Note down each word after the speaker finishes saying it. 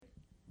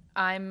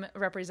I'm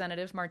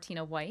Representative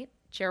Martina White,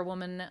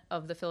 Chairwoman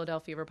of the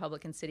Philadelphia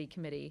Republican City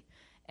Committee,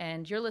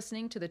 and you're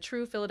listening to the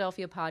True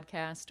Philadelphia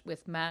podcast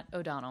with Matt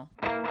O'Donnell.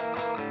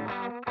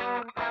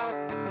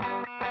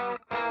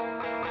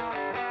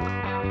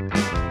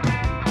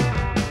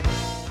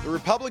 The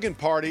Republican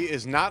Party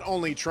is not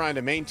only trying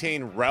to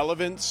maintain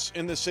relevance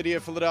in the city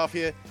of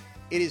Philadelphia,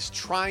 it is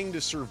trying to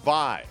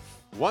survive.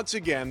 Once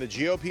again, the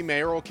GOP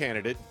mayoral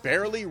candidate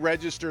barely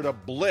registered a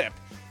blip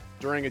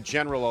during a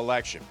general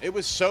election. It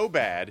was so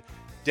bad,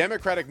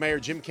 Democratic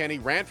Mayor Jim Kenney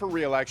ran for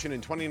re-election in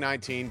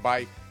 2019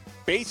 by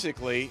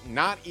basically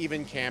not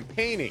even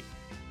campaigning.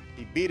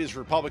 He beat his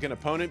Republican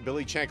opponent,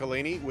 Billy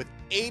Ciancaglini, with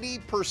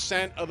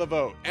 80% of the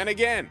vote. And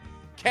again,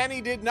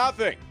 Kenney did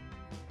nothing.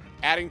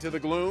 Adding to the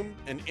gloom,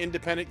 an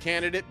independent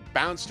candidate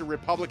bounced a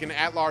Republican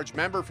at-large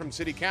member from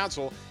city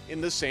council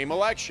in the same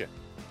election.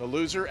 The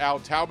loser, Al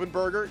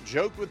Taubenberger,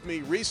 joked with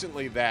me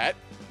recently that,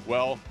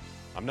 well,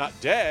 I'm not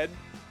dead,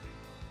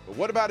 but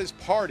what about his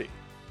party?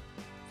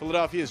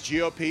 Philadelphia's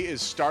GOP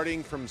is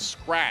starting from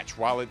scratch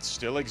while it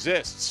still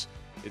exists.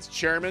 Its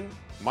chairman,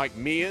 Mike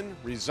Meehan,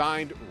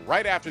 resigned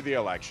right after the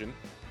election.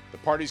 The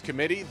party's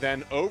committee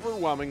then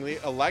overwhelmingly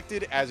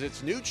elected as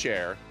its new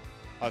chair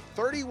a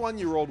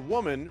 31-year-old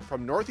woman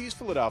from Northeast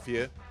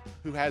Philadelphia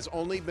who has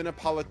only been a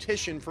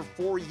politician for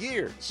 4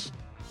 years.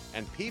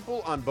 And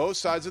people on both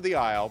sides of the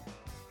aisle,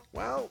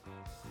 well,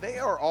 they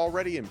are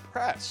already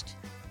impressed.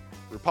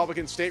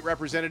 Republican State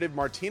Representative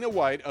Martina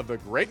White of the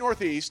Great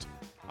Northeast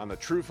on the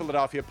True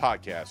Philadelphia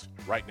podcast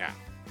right now.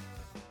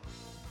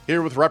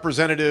 Here with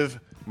Representative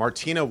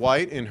Martina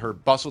White in her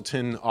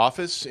Bustleton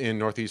office in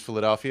Northeast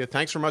Philadelphia.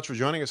 Thanks so much for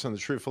joining us on the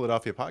True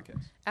Philadelphia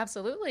podcast.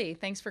 Absolutely.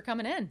 Thanks for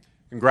coming in.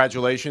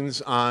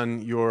 Congratulations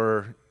on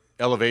your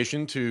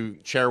elevation to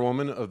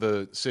chairwoman of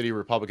the city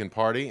Republican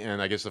Party.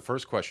 And I guess the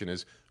first question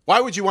is,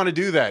 why would you want to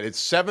do that?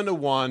 It's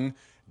 7-1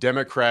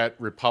 Democrat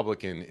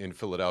Republican in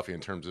Philadelphia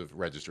in terms of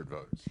registered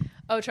voters.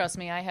 Oh, trust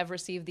me, I have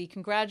received the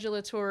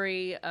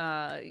congratulatory,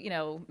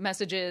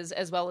 messages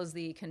as well as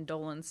the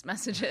condolence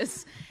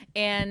messages.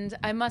 And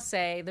I must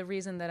say, the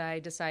reason that I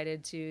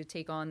decided to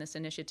take on this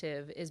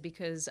initiative is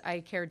because I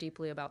care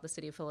deeply about the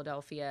city of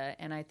Philadelphia,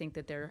 and I think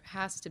that there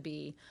has to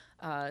be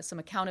some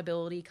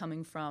accountability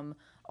coming from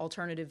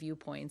alternative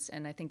viewpoints.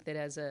 And I think that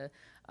as a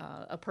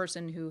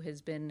person who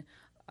has been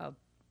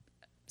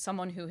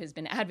someone who has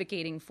been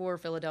advocating for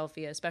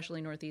Philadelphia,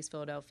 especially Northeast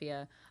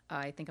Philadelphia,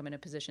 I think I'm in a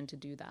position to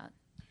do that.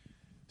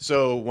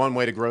 So one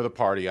way to grow the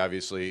party,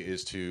 obviously,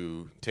 is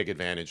to take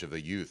advantage of the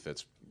youth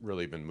that's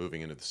really been moving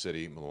into the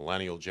city,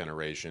 millennial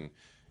generation.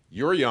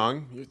 You're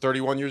young, you're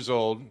 31 years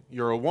old,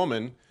 you're a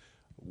woman.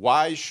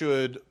 Why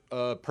should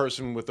a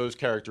person with those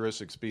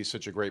characteristics be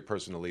such a great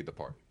person to lead the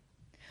party?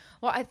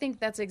 Well, I think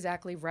that's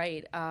exactly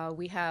right.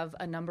 We have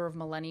a number of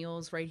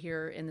millennials right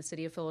here in the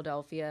city of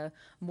Philadelphia.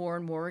 More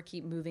and more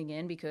keep moving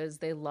in because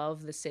they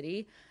love the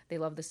city. They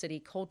love the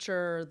city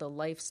culture, the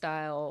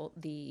lifestyle,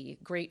 the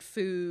great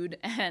food,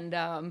 and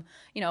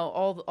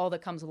all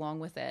that comes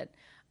along with it.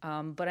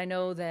 But I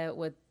know that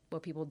what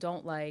people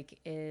don't like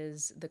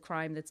is the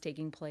crime that's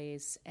taking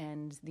place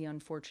and the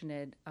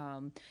unfortunate,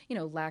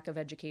 lack of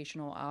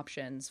educational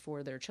options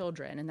for their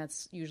children. And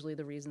that's usually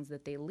the reasons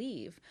that they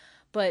leave.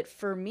 But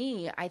for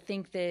me, I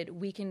think that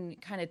we can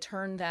kind of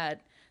turn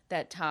that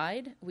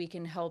tide. We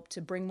can help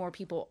to bring more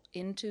people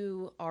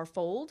into our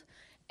fold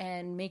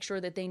and make sure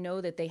that they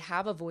know that they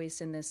have a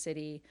voice in this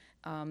city,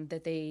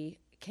 that they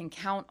can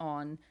count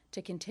on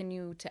to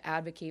continue to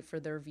advocate for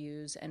their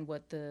views and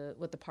what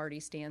the party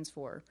stands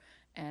for.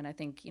 And I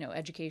think,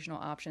 educational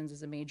options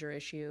is a major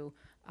issue,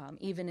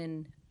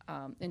 even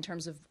in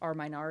terms of our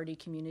minority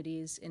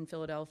communities in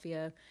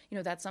Philadelphia.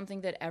 That's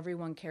something that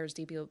everyone cares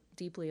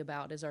deeply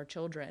about is our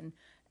children.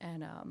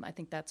 And I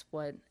think that's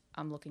what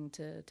I'm looking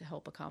to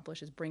help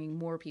accomplish, is bringing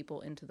more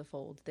people into the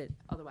fold that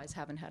otherwise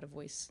haven't had a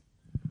voice.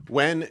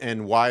 When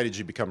and why did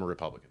you become a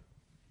Republican?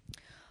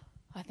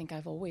 I think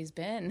I've always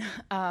been.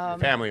 Your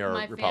family are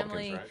my Republicans,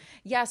 family, right?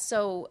 Yeah,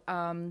 so,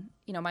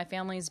 my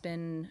family's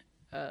been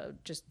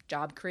just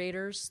job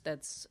creators.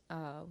 That's,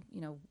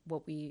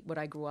 what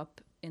I grew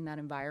up in that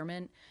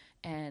environment,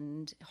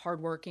 and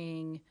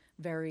hardworking,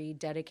 very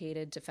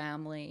dedicated to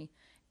family.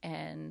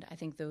 And I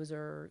think those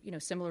are,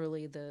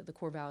 similarly the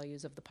core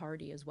values of the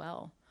party as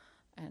well.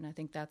 And I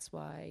think that's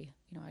why,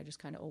 I just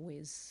kind of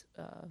always,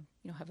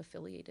 have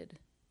affiliated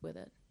with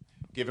it.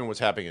 Given what's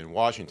happening in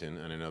Washington,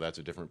 and I know that's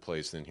a different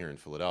place than here in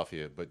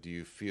Philadelphia, but do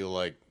you feel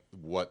like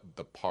what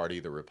the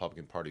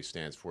Republican Party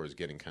stands for is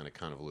getting kind of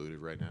convoluted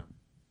right now?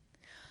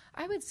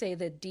 I would say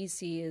that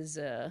D.C. is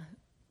a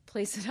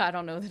place that I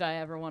don't know that I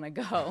ever want to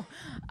go.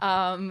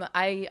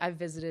 I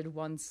visited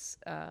once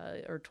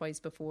or twice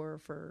before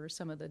for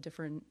some of the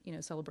different,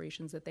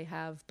 celebrations that they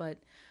have. But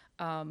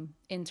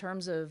in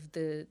terms of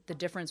the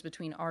difference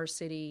between our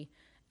city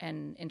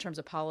and in terms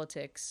of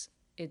politics,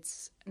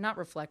 it's not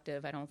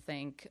reflective, I don't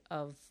think,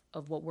 of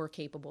what we're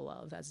capable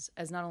of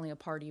as not only a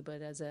party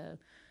but as a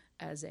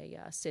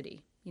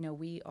city.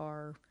 We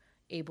are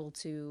able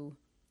to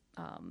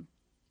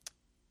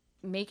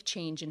make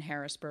change in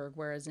Harrisburg,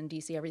 whereas in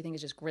DC everything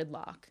is just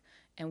gridlock.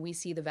 And we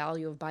see the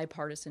value of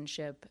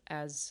bipartisanship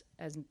as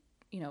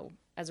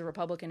as a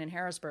Republican in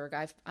Harrisburg.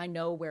 I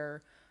know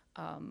where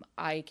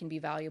I can be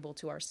valuable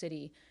to our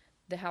city.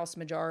 The House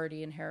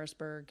majority in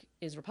Harrisburg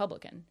is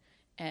Republican.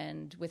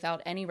 And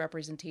without any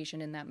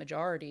representation in that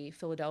majority,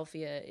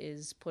 Philadelphia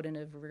is put in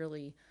a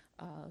really,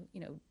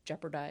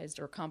 jeopardized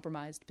or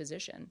compromised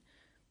position.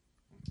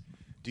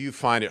 Do you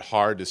find it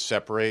hard to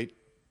separate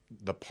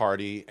the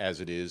party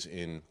as it is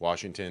in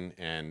Washington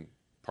and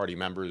party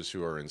members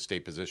who are in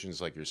state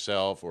positions like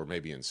yourself, or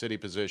maybe in city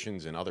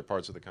positions in other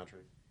parts of the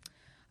country?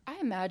 I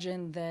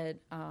imagine that,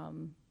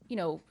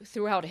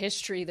 throughout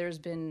history, there's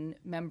been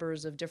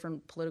members of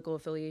different political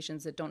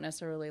affiliations that don't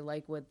necessarily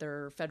like what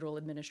their federal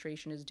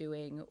administration is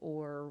doing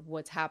or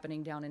what's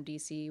happening down in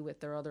D.C. with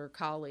their other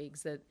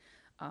colleagues that,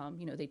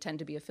 they tend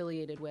to be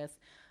affiliated with.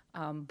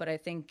 But I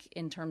think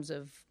in terms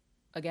of,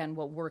 again,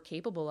 what we're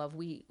capable of,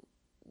 we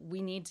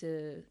need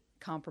to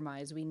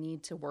compromise. We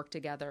need to work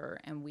together,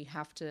 and we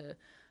have to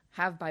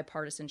have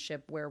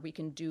bipartisanship where we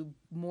can do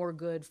more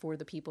good for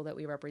the people that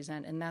we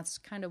represent. And that's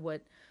kind of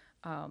what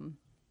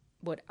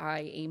I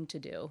aim to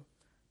do.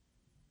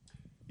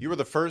 You were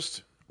the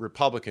first new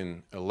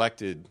Republican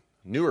elected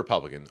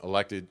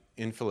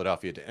in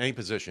Philadelphia to any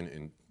position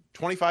in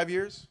 25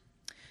 years?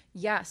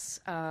 Yes.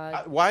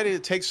 Why did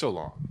it take so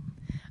long?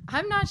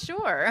 I'm not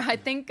sure. I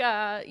think,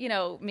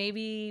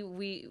 maybe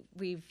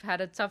we've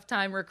had a tough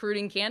time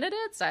recruiting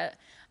candidates.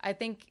 I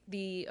think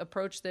the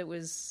approach that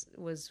was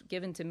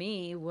given to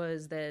me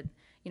was that,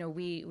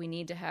 we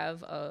need to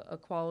have a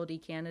quality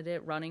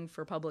candidate running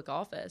for public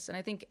office. And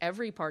I think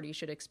every party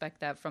should expect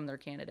that from their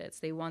candidates.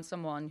 They want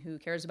someone who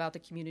cares about the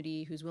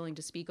community, who's willing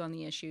to speak on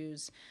the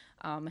issues,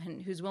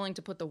 and who's willing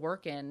to put the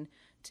work in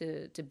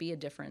to be a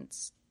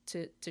difference,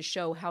 to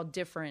show how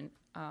different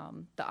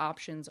the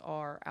options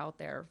are out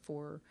there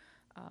for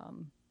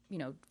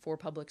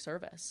public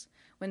service.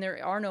 When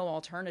there are no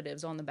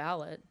alternatives on the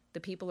ballot,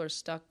 the people are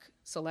stuck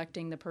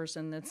selecting the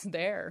person that's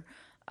there,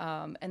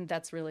 and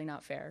that's really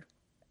not fair.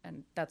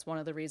 And that's one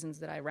of the reasons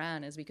that I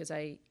ran, is because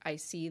I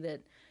see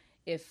that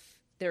if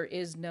there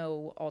is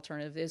no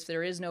alternative, if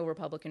there is no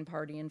Republican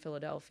Party in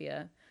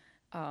Philadelphia,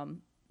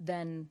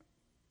 then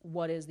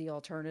what is the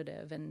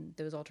alternative? And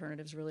those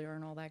alternatives really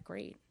aren't all that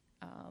great.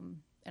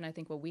 And I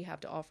think what we have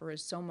to offer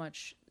is so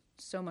much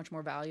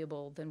more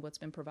valuable than what's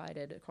been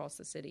provided across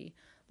the city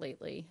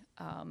lately.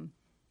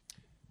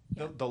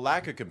 The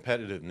lack of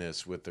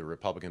competitiveness with the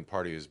Republican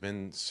Party has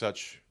been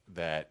such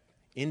that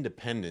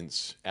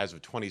independents, as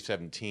of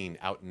 2017,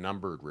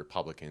 outnumbered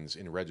Republicans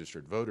in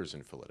registered voters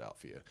in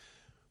Philadelphia,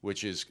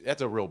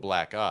 that's a real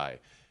black eye.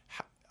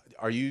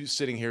 Are you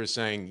sitting here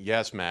saying,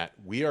 yes, Matt,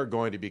 we are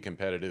going to be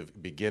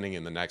competitive beginning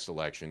in the next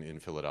election in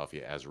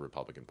Philadelphia as a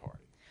Republican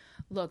Party?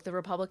 Look, the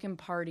Republican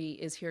Party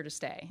is here to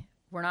stay.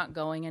 We're not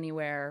going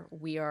anywhere.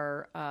 We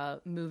are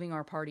moving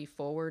our party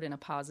forward in a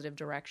positive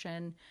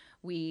direction.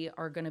 We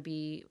are going to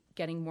be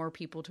getting more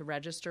people to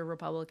register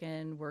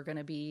Republican. We're going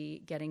to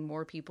be getting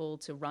more people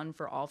to run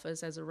for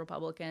office as a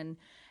Republican.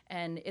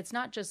 And it's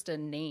not just a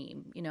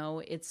name,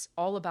 it's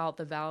all about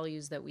the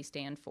values that we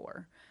stand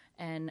for.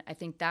 And I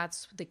think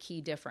that's the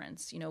key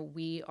difference.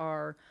 We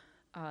are,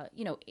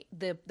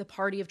 the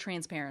party of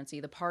transparency,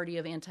 the party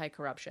of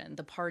anti-corruption,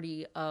 the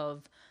party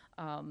of,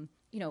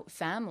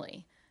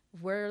 family.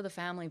 Where are the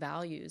family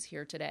values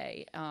here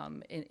today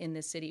in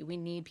this city? We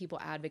need people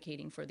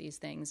advocating for these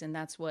things, and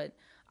that's what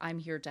I'm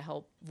here to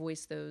help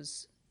voice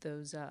those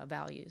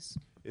values.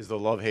 Is the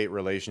love-hate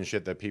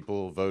relationship that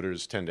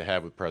voters tend to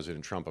have with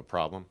President Trump a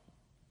problem?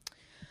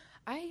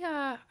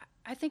 I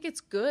think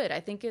it's good.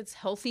 I think it's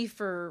healthy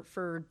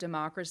for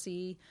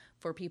democracy,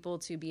 for people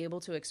to be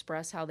able to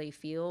express how they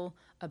feel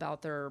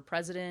about their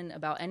president,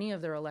 about any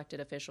of their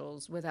elected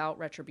officials without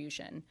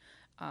retribution.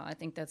 I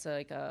think that's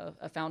like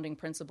a founding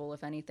principle,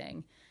 if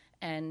anything.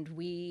 And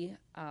we,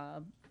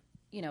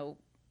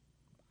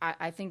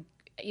 I think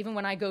even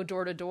when I go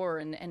door to door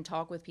and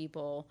talk with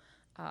people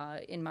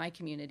in my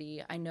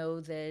community, I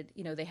know that,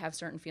 they have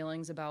certain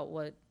feelings about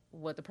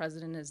what the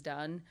president has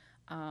done.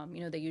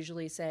 They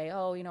usually say,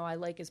 I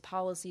like his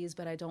policies,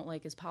 but I don't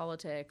like his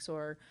politics,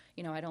 or,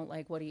 I don't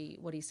like what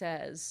he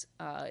says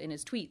in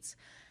his tweets.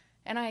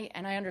 And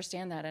I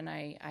understand that, and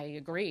I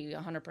agree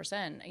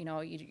 100%.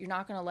 You're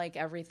not going to like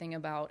everything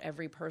about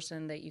every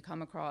person that you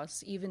come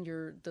across. Even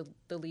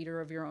the leader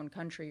of your own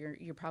country,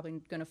 you're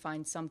probably going to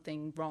find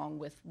something wrong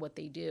with what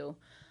they do.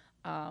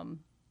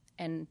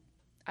 And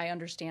I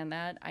understand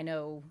that. I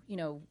know,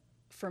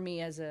 for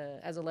me as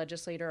a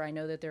legislator, I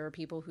know that there are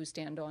people who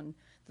stand on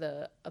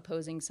the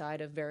opposing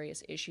side of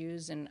various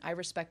issues, and I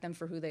respect them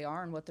for who they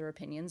are and what their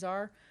opinions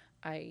are.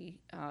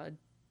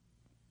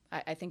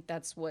 I think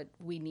that's what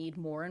we need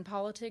more in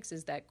politics,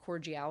 is that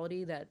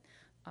cordiality, that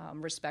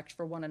respect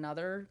for one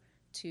another,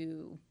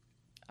 to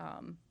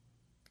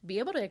be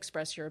able to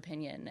express your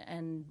opinion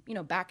and,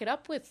 back it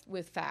up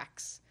with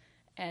facts,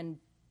 and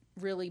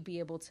really be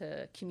able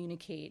to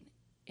communicate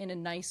in a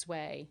nice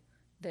way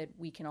that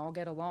we can all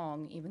get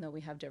along, even though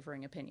we have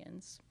differing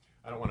opinions.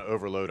 I don't want to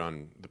overload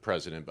on the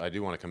president, but I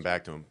do want to come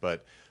back to him.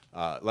 But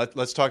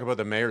let's talk about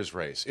the mayor's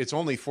race. It's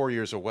only 4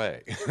 years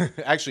away.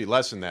 Actually,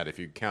 less than that if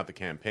you count the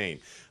campaign.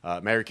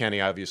 Mayor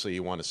Kenny, obviously, he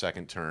won a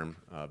second term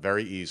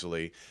very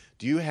easily.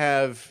 Do you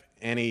have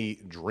any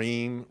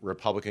dream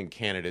Republican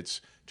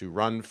candidates to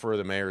run for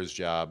the mayor's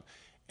job?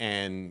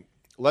 And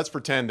let's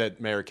pretend that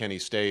Mayor Kenny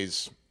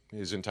stays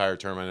his entire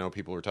term. I know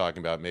people are talking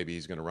about maybe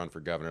he's going to run for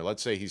governor.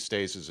 Let's say he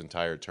stays his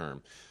entire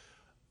term.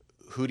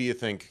 Who do you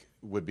think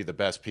would be the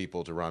best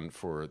people to run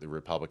for the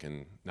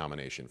Republican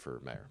nomination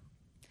for mayor?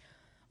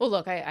 Well,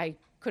 look, I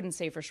couldn't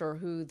say for sure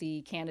who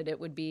the candidate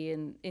would be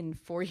in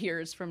 4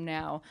 years from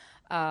now.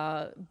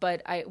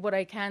 But what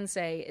I can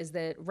say is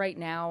that right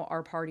now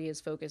our party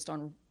is focused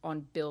on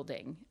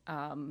building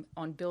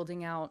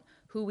out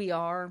who we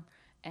are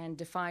and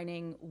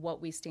defining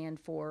what we stand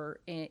for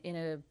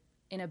in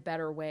a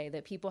better way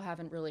that people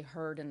haven't really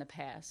heard in the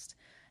past.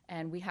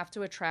 And we have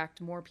to attract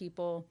more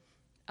people,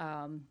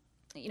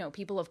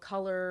 people of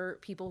color,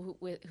 people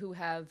who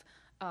have,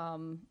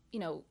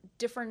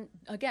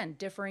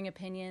 differing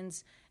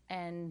opinions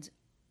and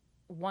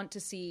want to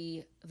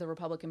see the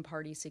Republican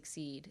Party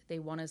succeed. They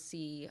want to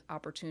see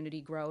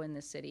opportunity grow in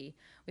the city.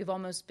 We've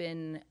almost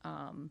been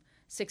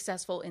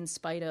successful in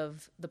spite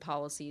of the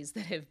policies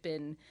that have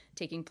been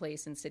taking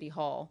place in City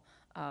Hall.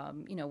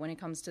 When it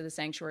comes to the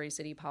sanctuary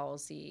city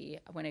policy,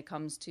 when it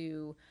comes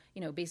to,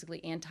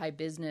 basically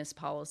anti-business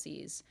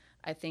policies,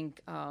 I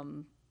think,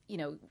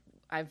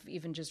 I've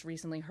even just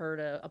recently heard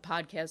a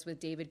podcast with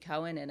David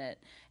Cohen in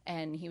it,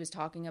 and he was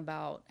talking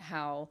about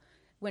how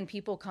when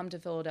people come to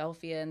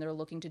Philadelphia and they're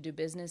looking to do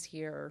business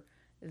here,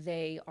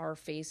 they are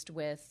faced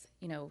with,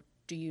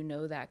 do you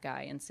know that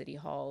guy in City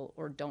Hall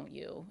or don't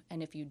you?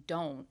 And if you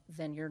don't,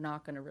 then you're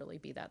not going to really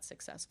be that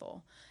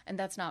successful. And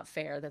that's not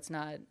fair. That's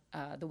not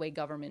the way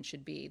government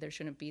should be. There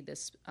shouldn't be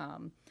this,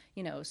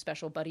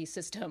 special buddy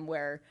system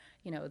where,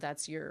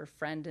 that's your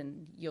friend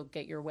and you'll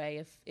get your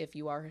way if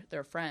you are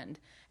their friend.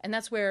 And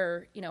that's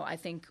where, I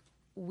think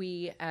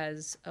we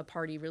as a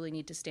party really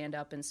need to stand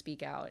up and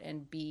speak out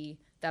and be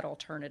that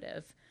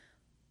alternative.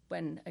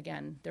 When,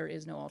 again, there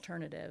is no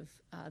alternative,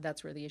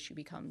 that's where the issue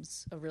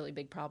becomes a really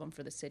big problem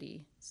for the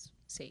city's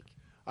sake.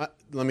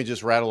 Let me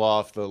just rattle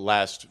off the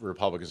last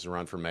Republicans to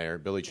run for mayor.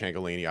 Billy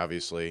Ciancaglini,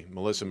 obviously,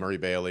 Melissa Murray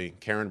Bailey,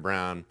 Karen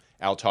Brown,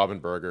 Al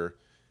Taubenberger,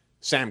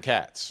 Sam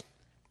Katz,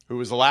 who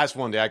was the last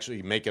one to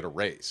actually make it a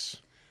race.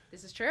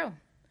 This is true.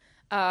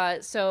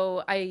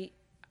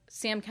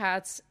 Sam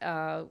Katz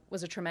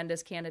was a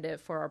tremendous candidate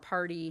for our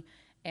party.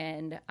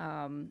 And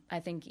I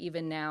think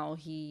even now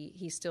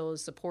he still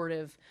is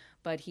supportive,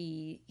 but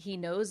he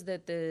knows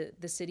that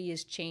the city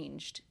has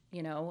changed.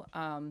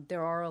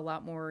 There are a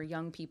lot more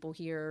young people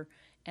here,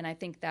 and I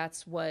think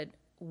that's what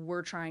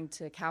we're trying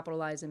to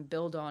capitalize and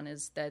build on,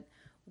 is that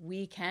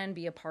we can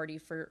be a party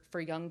for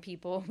young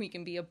people. We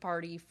can be a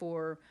party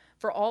for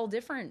all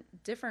different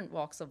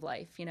walks of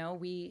life.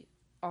 We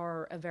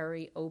are a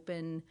very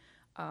open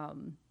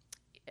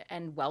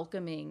and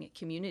welcoming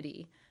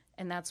community.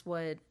 And that's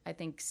what I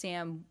think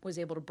Sam was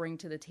able to bring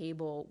to the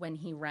table when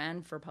he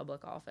ran for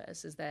public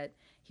office, is that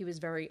he was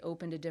very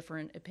open to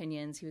different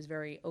opinions. He was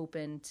very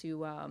open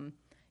to,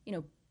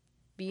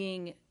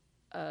 being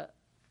a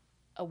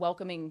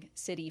welcoming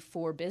city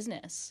for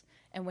business.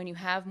 And when you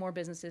have more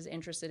businesses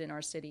interested in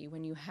our city,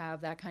 when you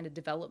have that kind of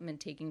development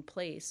taking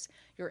place,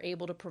 you're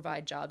able to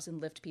provide jobs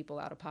and lift people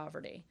out of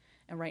poverty.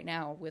 And right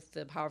now, with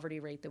the poverty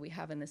rate that we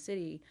have in the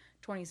city,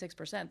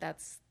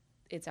 26%,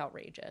 it's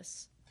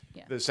outrageous.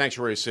 Yeah. The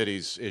sanctuary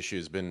cities issue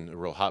has been a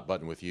real hot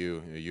button with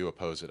you. You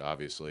oppose it,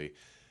 obviously.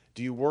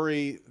 Do you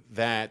worry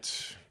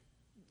that,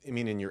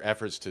 in your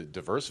efforts to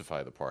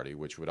diversify the party,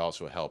 which would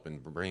also help in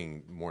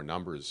bringing more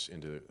numbers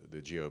into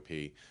the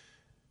GOP,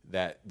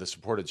 that the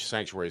supported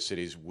sanctuary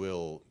cities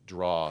will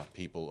draw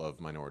people of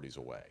minorities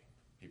away,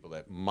 people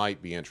that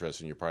might be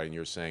interested in your party, and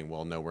you're saying,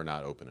 well, no, we're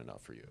not open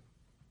enough for you?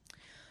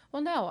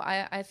 Well, no,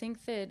 I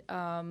think that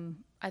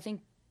I think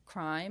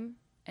crime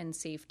and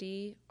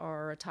safety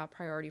are a top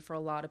priority for a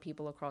lot of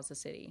people across the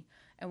city.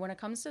 And when it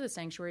comes to the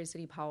sanctuary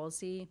city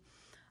policy,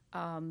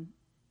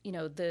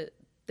 the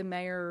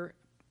mayor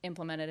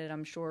implemented it,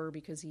 I'm sure,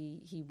 because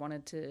he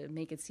wanted to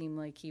make it seem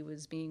like he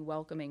was being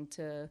welcoming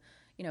to,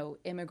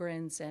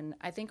 immigrants. And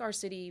I think our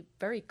city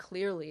very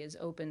clearly is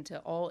open to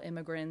all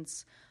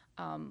immigrants.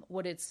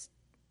 What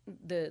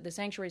the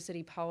sanctuary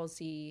city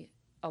policy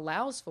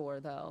allows for,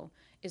 though,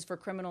 is for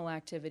criminal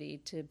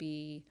activity to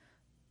be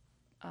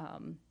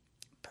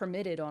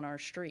permitted on our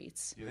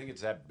streets. Do you think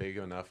it's that big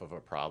enough of a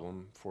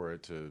problem for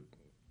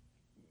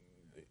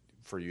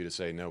you to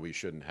say, no, we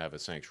shouldn't have a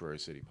sanctuary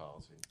city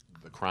policy?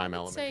 The crime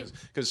element?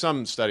 Because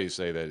some studies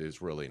say that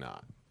it's really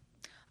not.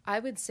 I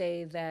would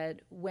say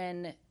that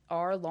when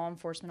our law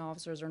enforcement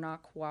officers are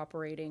not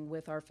cooperating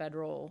with our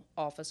federal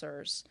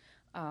officers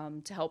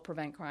to help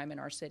prevent crime in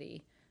our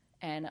city,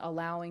 and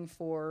allowing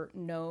for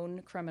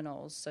known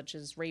criminals such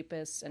as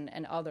rapists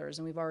and others,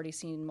 and we've already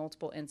seen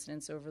multiple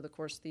incidents over the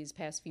course of these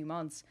past few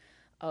months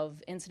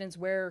of incidents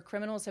where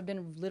criminals have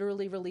been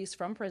literally released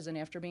from prison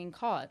after being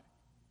caught.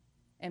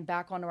 and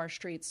back onto our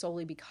streets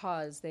solely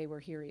because they were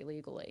here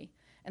illegally.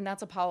 And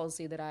that's a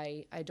policy that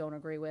I don't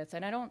agree with.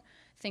 And I don't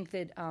think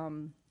that,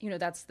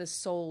 that's the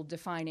sole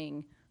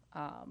defining,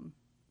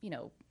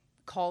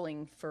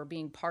 calling for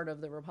being part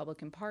of the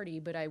Republican Party.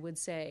 But I would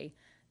say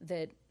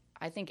that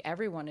I think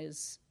everyone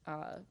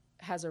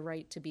has a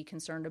right to be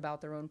concerned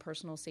about their own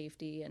personal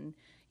safety and,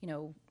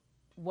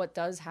 what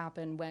does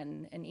happen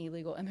when an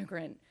illegal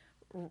immigrant,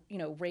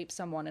 rapes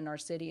someone in our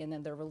city and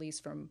then they're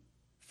released from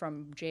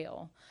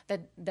jail.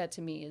 That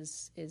to me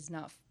is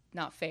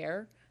not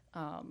fair.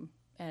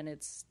 And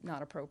it's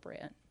not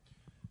appropriate.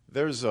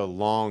 There's a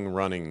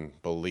long-running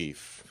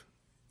belief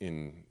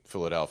in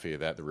Philadelphia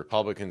that the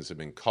Republicans have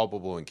been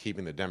culpable in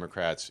keeping the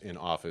Democrats in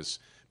office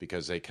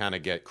because they kind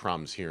of get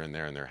crumbs here and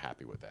there, and they're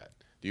happy with that.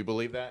 Do you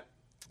believe that?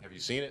 Have you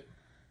seen it?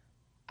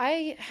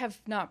 I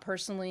have not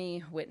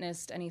personally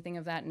witnessed anything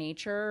of that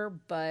nature,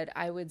 but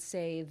I would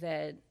say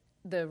that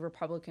the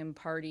Republican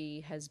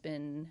Party has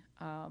been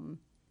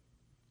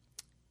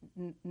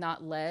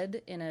not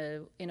led in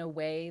a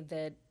way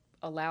that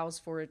allows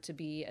for it to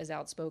be as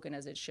outspoken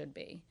as it should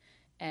be.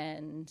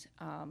 And,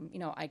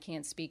 I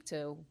can't speak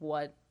to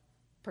what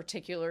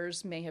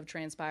particulars may have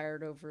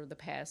transpired over the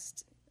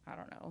past,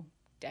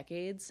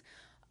 decades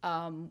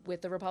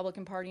with the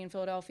Republican Party in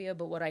Philadelphia.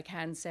 But what I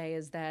can say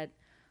is that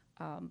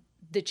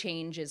the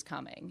change is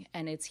coming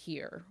and it's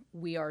here.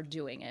 We are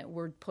doing it.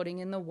 We're putting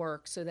in the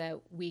work so that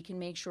we can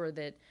make sure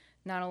that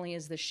not only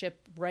is the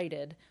ship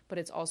righted, but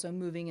it's also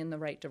moving in the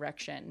right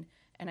direction.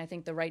 And I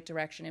think the right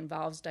direction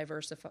involves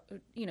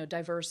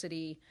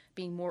diversity,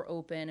 being more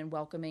open and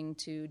welcoming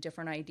to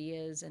different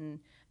ideas, and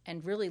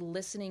really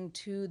listening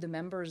to the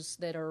members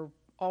that are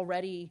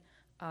already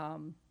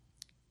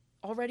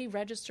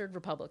registered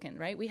Republican,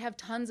 right? We have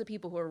tons of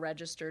people who are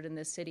registered in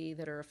this city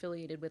that are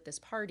affiliated with this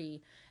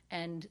party,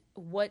 and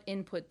what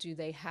input do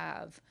they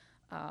have,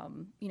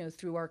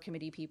 through our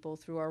committee people,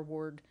 through our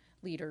ward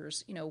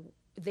leaders,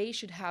 they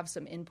should have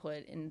some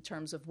input in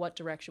terms of what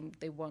direction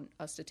they want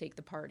us to take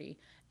the party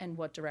and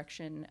what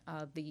direction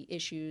the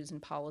issues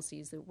and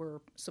policies that we're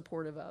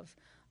supportive of,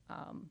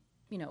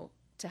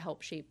 to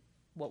help shape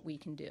what we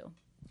can do.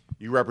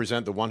 You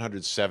represent the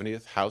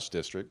 170th House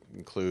District,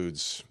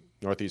 includes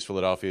Northeast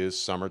Philadelphia,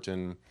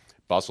 Somerton,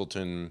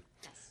 Bustleton,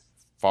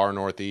 far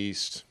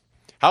northeast.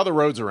 How are the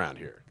roads around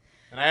here?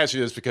 And I ask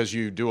you this because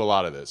you do a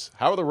lot of this.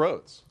 How are the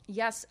roads?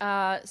 Yes.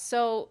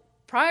 So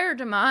prior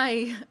to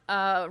my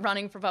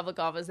running for public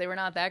office, they were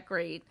not that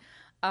great.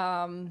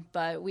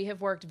 But we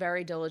have worked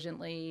very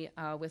diligently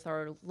with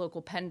our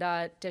local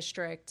PennDOT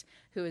district,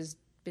 who has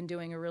been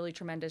doing a really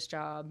tremendous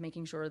job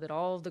making sure that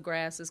all of the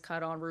grass is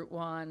cut on Route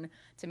 1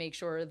 to make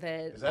sure that...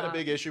 Is that a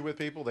big issue with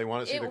people? They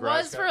want to see the grass cut?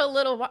 It was for a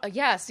little while.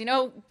 Yes,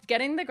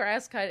 getting the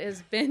grass cut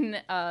has been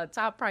a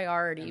top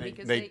priority. And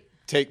because they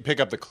pick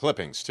up the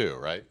clippings too,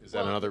 right? Is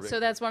that another big... So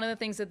that's one of the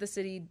things that the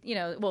city,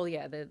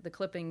 the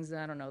clippings,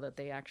 I don't know that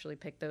they actually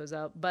pick those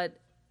up, but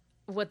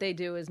what they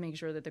do is make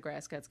sure that the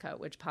grass gets cut,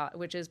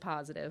 which is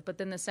positive. But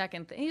then the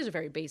second thing, these are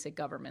very basic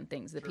government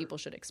things that people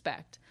should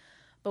expect.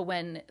 But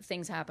when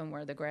things happen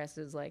where the grass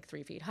is like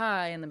 3 feet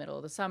high in the middle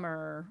of the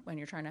summer, when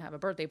you're trying to have a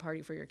birthday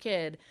party for your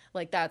kid,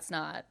 that's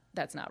not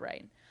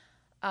right.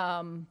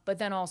 But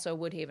then also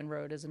Woodhaven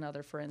Road is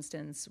another, for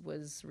instance,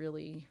 was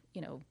really,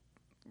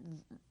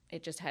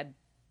 it just had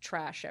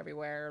trash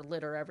everywhere,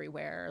 litter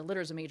everywhere. Litter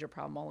is a major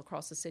problem all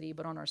across the city,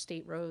 but on our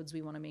state roads,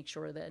 we want to make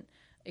sure that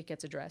it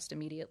gets addressed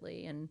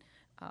immediately. And,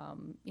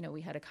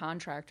 we had a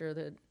contractor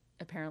that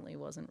apparently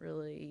wasn't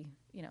really,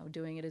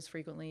 doing it as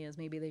frequently as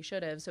maybe they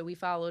should have. So we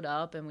followed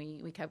up and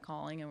we kept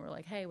calling and we're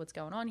like, hey, what's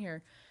going on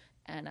here?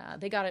 And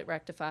they got it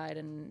rectified,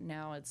 and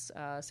now it's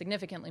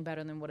significantly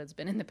better than what it's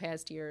been in the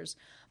past years.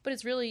 But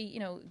it's really,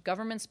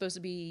 government's supposed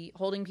to be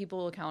holding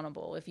people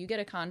accountable. If you get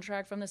a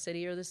contract from the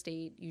city or the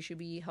state, you should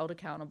be held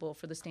accountable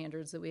for the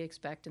standards that we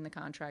expect in the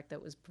contract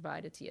that was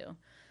provided to you.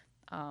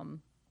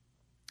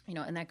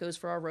 And that goes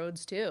for our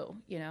roads too.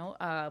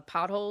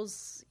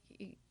 Potholes,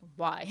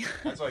 why?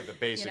 That's like the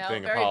basic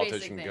thing a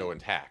politician can go and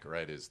tack,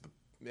 right?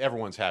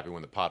 Everyone's happy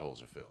when the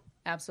potholes are filled.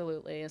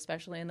 Absolutely,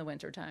 especially in the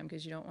wintertime,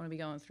 because you don't want to be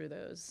going through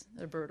those.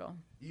 They're brutal.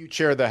 You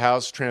chair the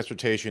House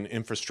Transportation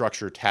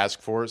Infrastructure Task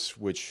Force,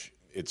 which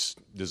it's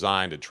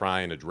designed to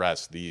try and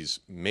address these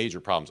major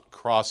problems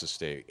across the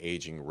state: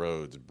 aging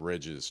roads,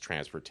 bridges,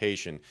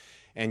 transportation.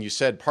 And you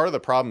said part of the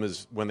problem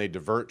is when they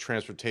divert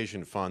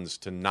transportation funds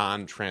to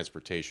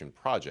non-transportation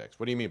projects.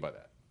 What do you mean by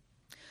that?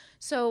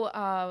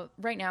 So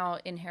right now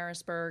in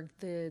Harrisburg,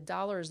 the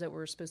dollars that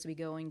were supposed to be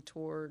going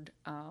toward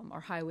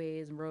our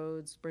highways and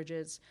roads,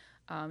 bridges,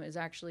 is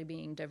actually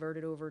being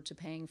diverted over to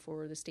paying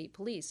for the state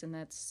police, and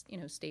that's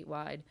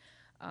statewide.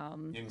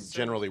 In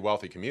generally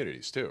wealthy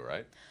communities too,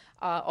 right?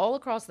 All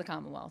across the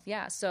Commonwealth,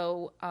 yeah.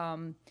 So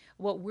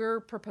what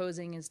we're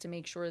proposing is to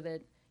make sure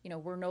that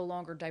we're no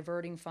longer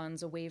diverting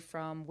funds away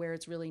from where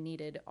it's really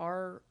needed.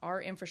 Our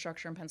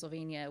infrastructure in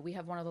Pennsylvania, we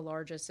have one of the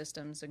largest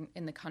systems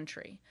in the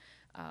country.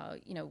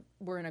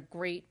 We're in a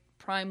great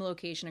prime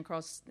location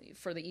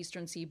for the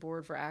Eastern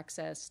Seaboard for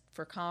access,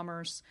 for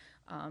commerce,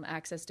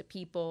 access to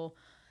people.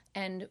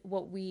 And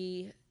what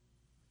we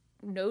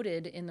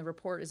noted in the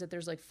report is that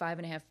there's like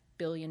 $5.5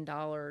 billion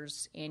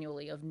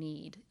annually of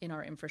need in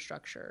our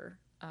infrastructure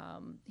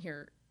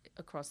here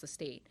across the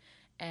state.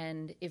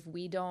 And if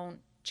we don't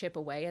chip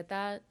away at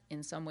that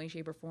in some way,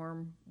 shape, or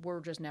form, we're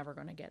just never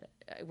going to get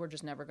it. We're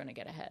just never going to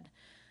get ahead.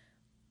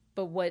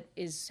 But what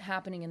is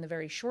happening in the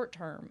very short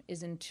term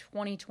is in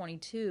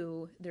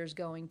 2022, there's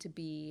going to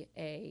be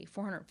a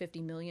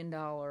 $450 million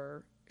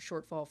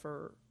shortfall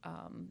for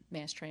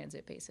mass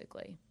transit,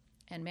 basically.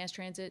 And mass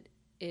transit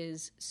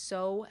is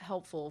so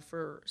helpful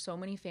for so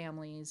many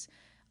families,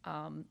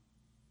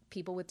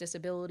 people with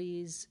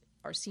disabilities,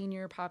 our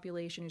senior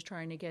population who's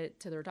trying to get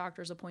to their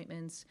doctor's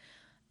appointments.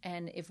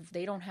 And if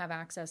they don't have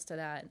access to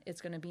that,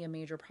 it's going to be a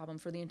major problem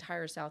for the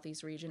entire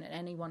Southeast region and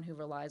anyone who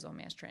relies on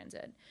mass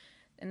transit.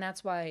 And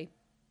that's why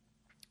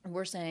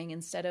we're saying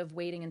instead of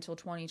waiting until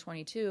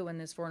 2022 when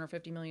this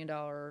 $450 million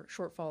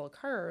shortfall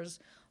occurs,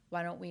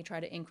 why don't we try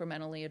to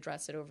incrementally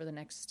address it over the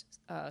next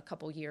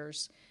couple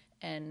years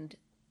and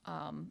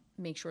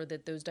make sure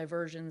that those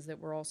diversions that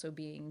were also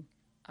being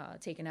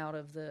taken out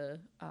of the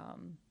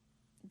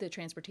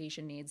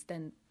transportation needs,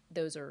 then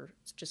those are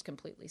just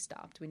completely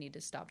stopped. We need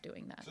to stop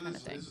doing that kind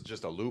of thing. This is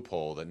just a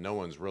loophole that no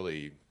one's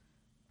really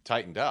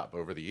tightened up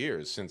over the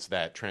years since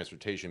that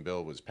transportation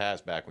bill was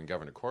passed back when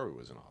Governor Corey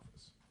was in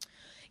office.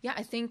 Yeah,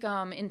 I think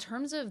in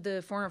terms of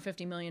the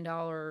 $450 million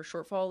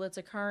shortfall that's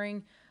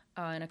occurring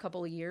in a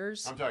couple of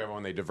years. I'm talking about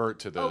when they divert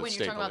to the state police. Oh, when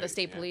you're talking about the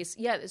state police.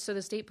 Yeah, so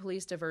the state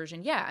police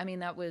diversion. Yeah, I mean,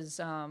 that was,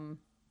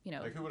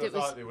 Like who would have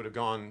thought it would have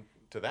gone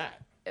to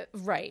that?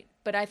 Right.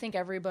 But I think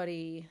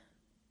everybody,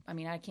 I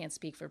mean, I can't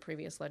speak for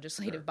previous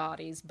legislative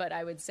bodies, but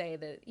I would say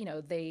that,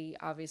 they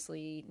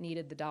obviously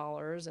needed the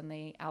dollars and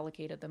they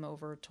allocated them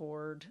over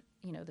toward,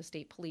 the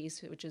state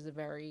police, which is a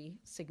very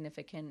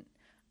significant,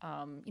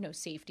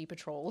 safety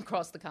patrol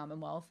across the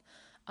Commonwealth.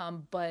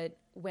 But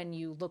when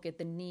you look at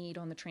the need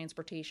on the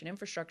transportation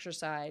infrastructure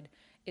side,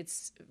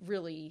 it's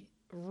really,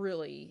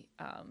 really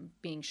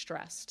being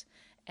stressed.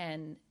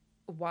 And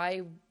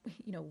why,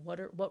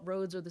 what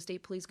roads are the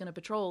state police going to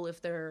patrol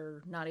if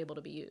they're not able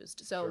to be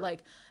used? So,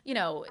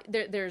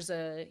 there's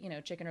a,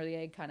 chicken or the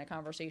egg kind of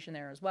conversation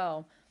there as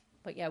well.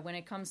 But yeah, when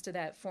it comes to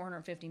that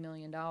 $450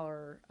 million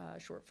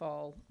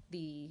shortfall,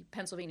 the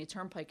Pennsylvania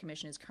Turnpike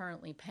Commission is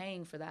currently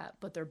paying for that,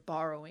 but they're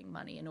borrowing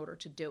money in order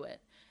to do it.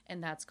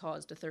 And that's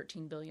caused a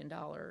 $13 billion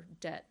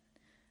debt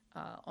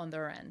on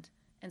their end.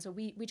 And so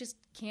we just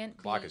can't.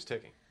 Clock is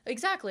ticking.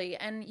 Exactly.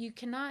 And you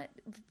cannot,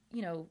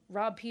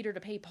 rob Peter to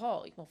pay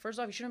Paul. Well, first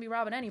off, you shouldn't be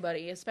robbing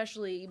anybody,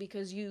 especially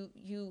because you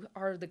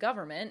are the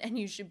government and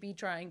you should be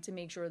trying to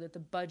make sure that the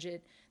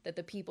budget that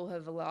the people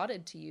have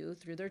allotted to you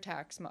through their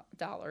tax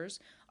dollars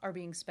are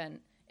being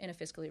spent in a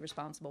fiscally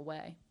responsible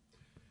way.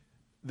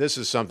 This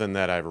is something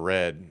that I've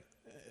read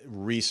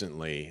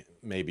recently,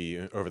 maybe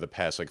over the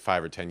past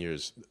 5 or 10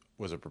 years,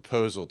 was a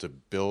proposal to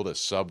build a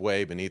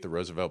subway beneath the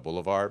Roosevelt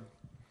Boulevard.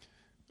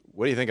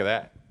 What do you think of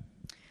that?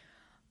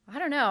 I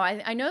don't know.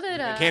 I know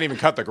that... you can't even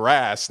cut the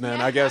grass, then,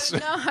 I guess.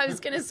 No, I was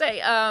going to say...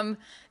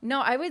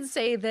 no, I would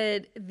say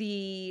that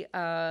the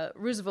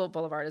Roosevelt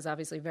Boulevard is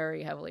obviously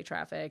very heavily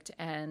trafficked,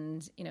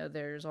 and,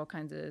 there's all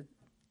kinds of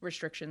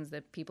restrictions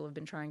that people have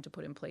been trying to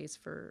put in place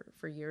for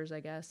years, I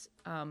guess.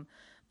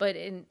 But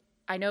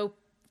I know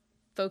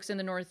folks in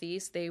the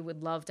Northeast, they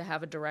would love to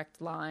have a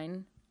direct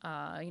line,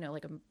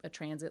 like a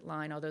transit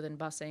line other than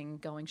busing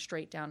going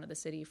straight down to the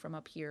city from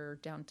up here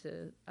down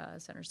to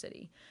Center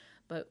City.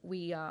 But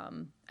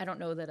I don't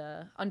know that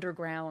a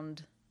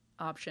underground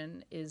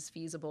option is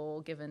feasible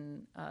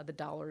given the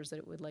dollars that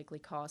it would likely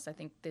cost. I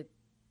think that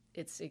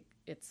it's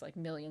like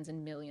millions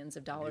and millions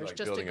of dollars like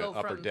just to go from building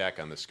an upper deck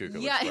on the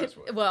Schuylkill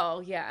Expressway.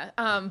 Well, yeah.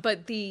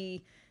 But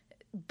the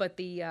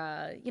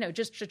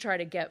just to try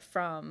to get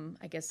from,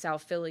 I guess,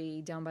 South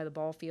Philly down by the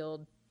ball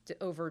field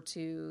over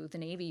to the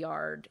Navy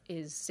Yard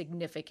is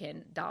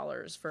significant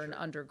dollars for an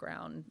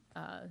underground,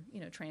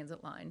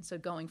 transit line. So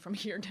going from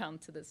here down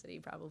to the city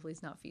probably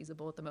is not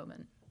feasible at the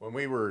moment. When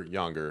we were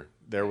younger,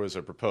 there was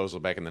a proposal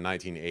back in the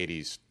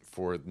 1980s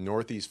for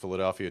Northeast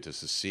Philadelphia to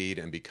secede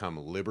and become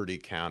Liberty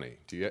County.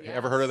 Do you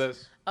ever heard of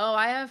this? Oh,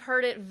 I have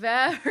heard it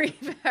very,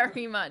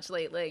 very much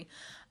lately.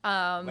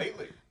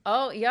 Lately?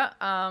 Oh, yeah.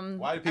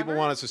 Why do people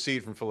want to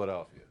secede from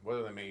Philadelphia? What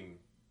are the main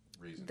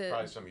reasons?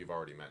 Probably some you've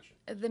already mentioned.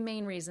 The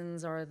main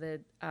reasons are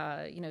that,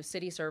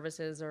 city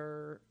services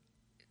are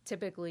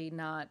typically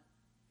not,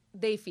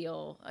 they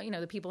feel,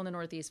 the people in the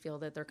Northeast feel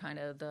that they're kind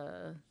of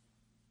the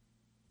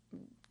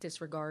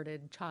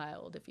disregarded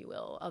child, if you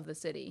will, of the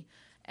city.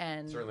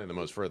 And certainly the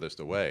most furthest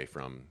away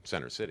from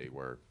Center City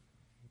where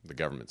the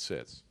government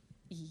sits.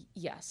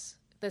 Yes,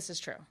 this is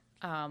true.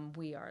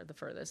 We are the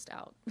furthest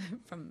out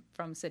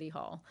from City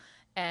Hall.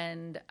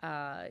 And,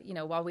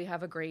 while we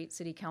have a great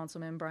city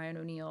councilman, Brian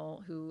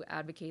O'Neill, who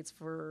advocates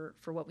for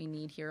what we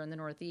need here in the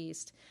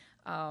Northeast,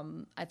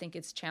 I think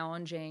it's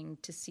challenging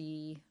to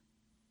see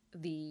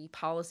the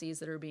policies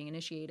that are being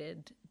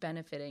initiated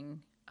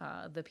benefiting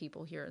the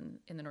people here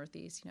in the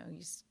Northeast.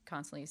 He's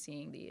constantly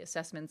seeing the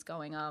assessments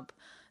going up,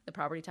 the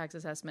property tax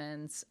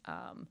assessments.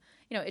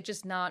 It's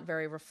just not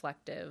very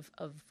reflective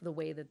of the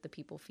way that the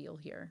people feel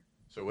here.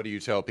 So what do you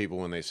tell people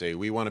when they say,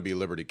 we want to be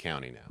Liberty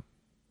County now?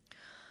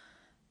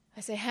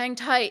 I say, hang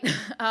tight.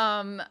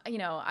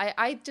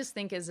 I just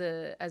think as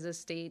a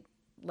state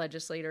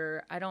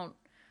legislator, I don't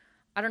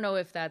know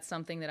if that's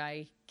something that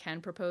I can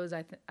propose.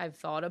 I've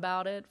thought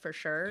about it for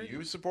sure. Do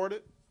you support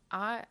it?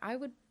 I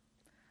would,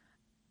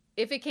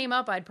 if it came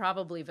up, I'd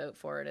probably vote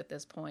for it at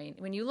this point.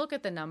 When you look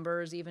at the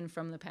numbers, even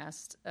from the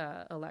past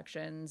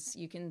elections,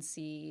 you can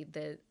see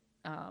that,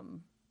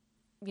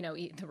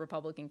 the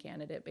Republican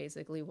candidate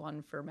basically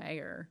won for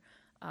mayor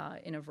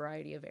in a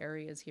variety of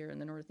areas here in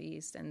the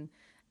Northeast. And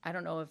I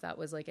don't know if that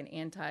was like an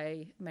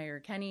anti-Mayor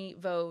Kenney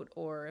vote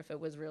or if it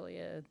was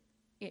really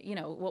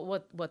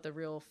what the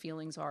real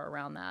feelings are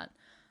around that.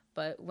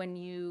 But when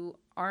you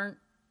aren't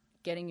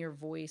getting your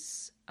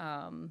voice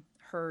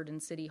heard in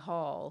City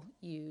Hall,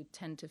 you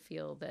tend to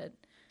feel that,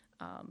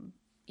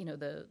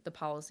 the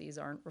policies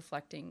aren't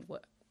reflecting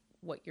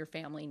what your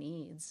family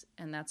needs.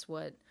 And that's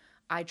what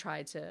I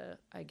try to,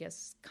 I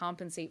guess,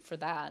 compensate for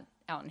that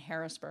out in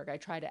Harrisburg. I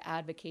try to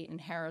advocate in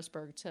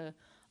Harrisburg to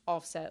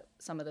offset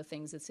some of the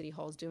things that City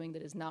Hall is doing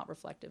that is not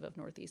reflective of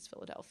Northeast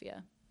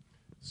Philadelphia.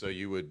 So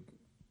you would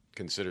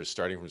consider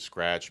starting from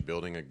scratch,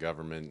 building a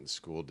government,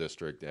 school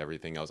district,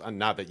 everything else?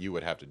 Not that you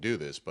would have to do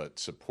this, but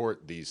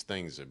support these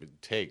things it would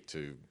take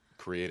to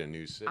create a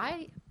new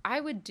city.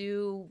 I would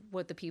do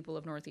what the people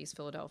of Northeast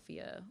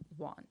Philadelphia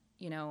want.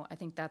 I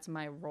think that's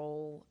my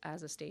role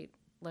as a state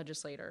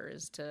legislator,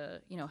 is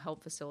to,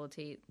 help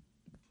facilitate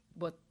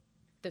what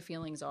the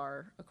feelings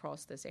are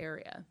across this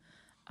area.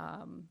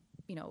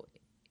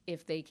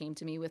 If they came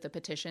to me with a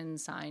petition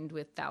signed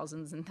with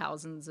thousands and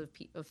thousands of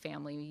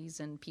families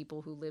and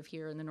people who live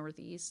here in the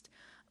Northeast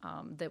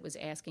that was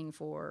asking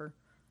for,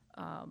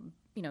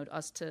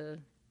 us to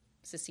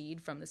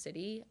secede from the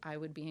city, I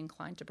would be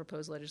inclined to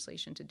propose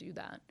legislation to do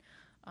that.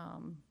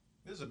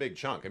 This is a big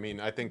chunk. I mean,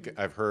 I think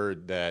I've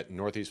heard that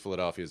Northeast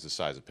Philadelphia is the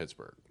size of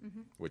Pittsburgh,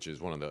 which is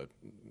one of the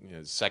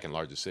second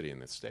largest city in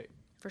the state.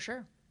 For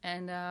sure.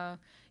 And,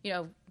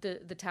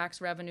 the tax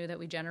revenue that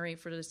we generate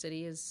for the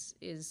city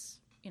is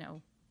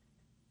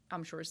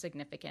I'm sure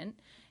significant.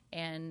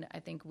 And I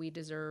think we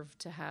deserve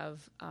to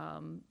have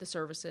the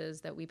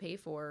services that we pay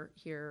for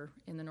here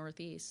in the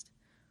Northeast.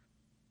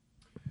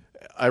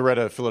 I read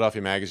a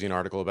Philadelphia Magazine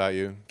article about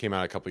you. Came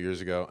out a couple years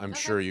ago. I'm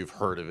sure you've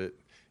heard of it.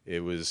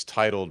 It was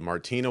titled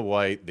Martina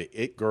White, the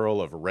It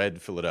Girl of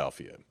Red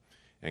Philadelphia,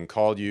 and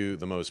called you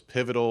the most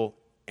pivotal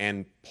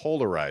and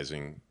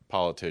polarizing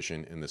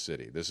politician in the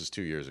city. This is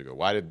 2 years ago.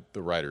 Why did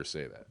the writer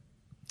say that?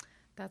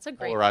 That's a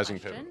great polarizing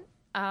question.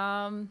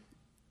 Pivotal.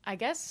 I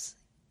guess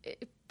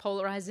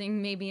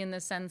polarizing maybe in the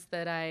sense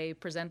that I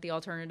present the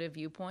alternative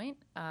viewpoint.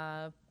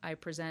 I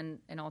present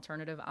an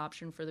alternative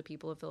option for the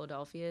people of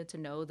Philadelphia to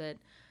know that,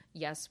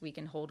 yes, we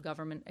can hold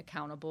government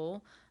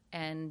accountable.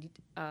 And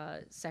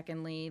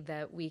secondly,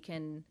 that we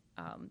can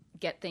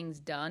get things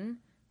done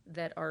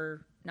that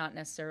are not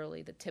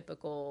necessarily the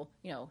typical,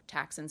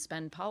 tax and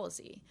spend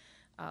policy.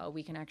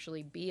 We can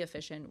actually be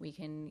efficient. We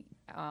can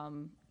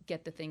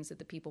get the things that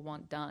the people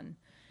want done.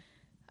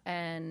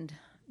 And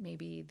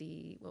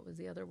maybe what was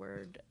the other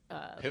word?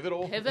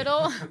 Pivotal?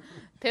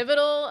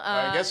 Pivotal.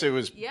 I guess it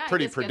was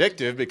pretty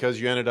predictive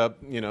because you ended up,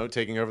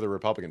 taking over the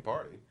Republican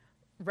Party.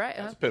 Right.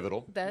 That's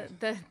pivotal.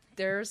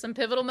 There are some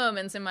pivotal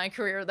moments in my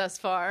career thus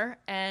far,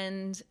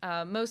 and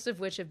most of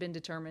which have been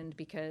determined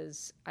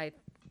because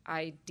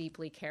I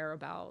deeply care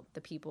about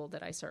the people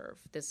that I serve.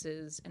 This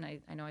is, and I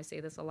know I say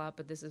this a lot,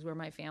 but this is where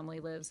my family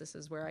lives. This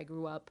is where I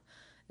grew up.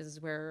 This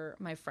is where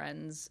my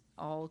friends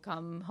all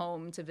come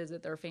home to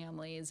visit their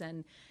families.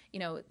 And,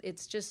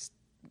 it's just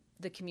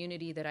the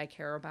community that I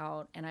care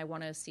about, and I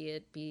want to see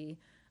it be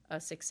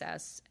a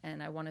success,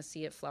 and I want to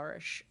see it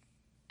flourish.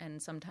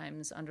 And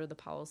sometimes under the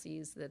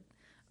policies that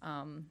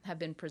have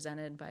been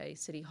presented by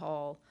City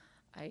Hall,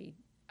 I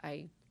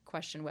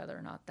question whether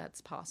or not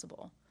that's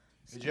possible.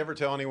 Did you ever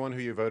tell anyone who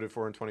you voted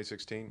for in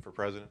 2016 for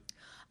president?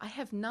 I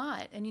have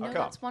not. And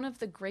that's one of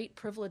the great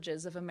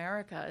privileges of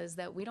America, is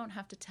that we don't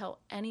have to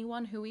tell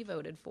anyone who we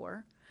voted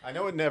for. I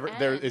know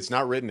it's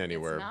not written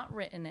anywhere. It's not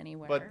written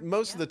anywhere. But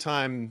most of the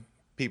time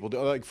people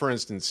do. Like, for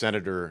instance,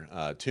 Senator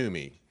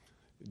Toomey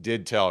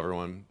did tell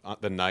everyone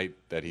the night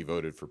that he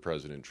voted for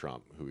President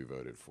Trump who he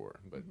voted for.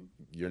 But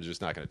you're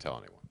just not going to tell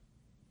anyone.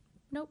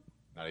 Nope.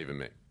 Not even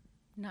me.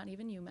 Not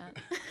even you, Matt.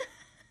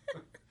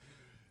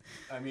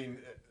 I mean,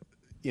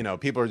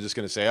 people are just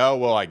going to say, "Oh,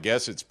 well, I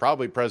guess it's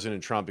probably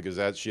President Trump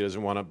because she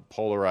doesn't want to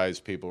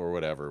polarize people or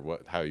whatever."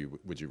 How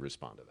would you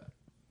respond to that?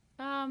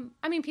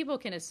 People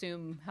can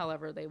assume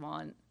however they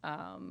want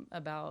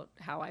about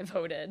how I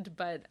voted,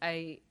 but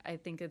I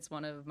think it's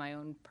one of my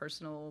own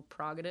personal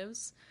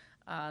prerogatives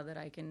that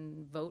I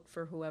can vote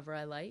for whoever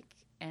I like,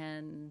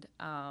 and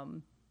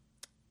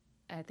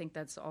I think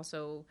that's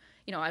also,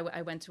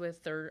 I went to a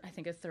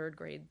third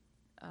grade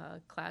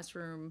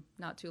classroom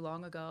not too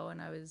long ago,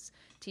 and I was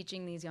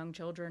teaching these young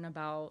children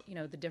about,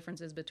 the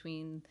differences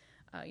between,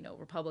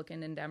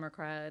 Republican and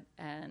Democrat,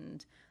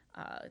 and,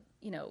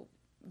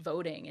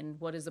 voting and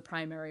what is the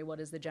primary, what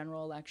is the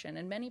general election.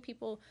 And many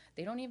people,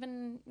 they don't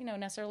even,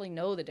 necessarily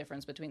know the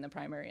difference between the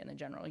primary and the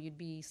general. You'd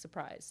be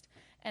surprised.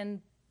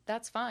 And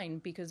that's fine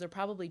because they're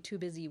probably too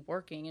busy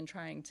working and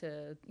trying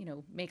to,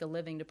 make a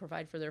living to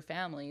provide for their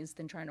families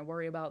than trying to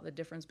worry about the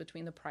difference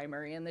between the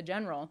primary and the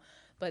general.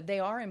 But they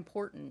are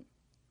important,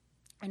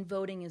 and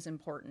voting is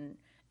important.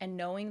 And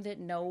knowing that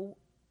no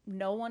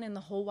one in the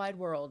whole wide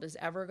world is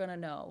ever going to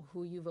know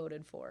who you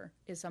voted for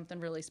is something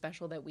really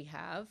special that we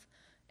have.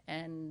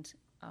 And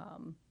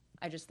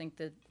I just think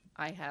that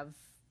I have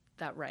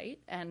that right,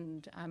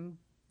 and I'm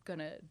going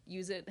to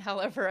use it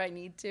however I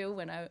need to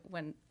when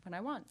I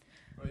want.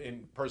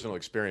 In personal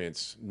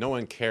experience, no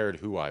one cared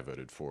who I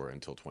voted for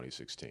until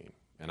 2016,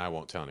 and I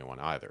won't tell anyone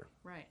either.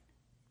 Right.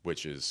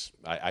 Which is,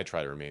 I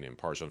try to remain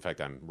impartial. In fact,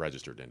 I'm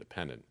registered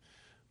independent.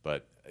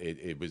 But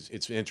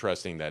it's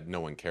interesting that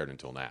no one cared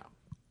until now.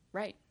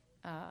 Right.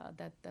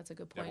 That's a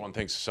good point. Everyone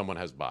thinks someone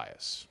has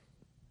bias.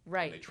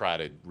 Right. And they try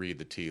to read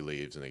the tea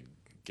leaves and they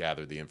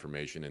gather the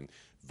information. And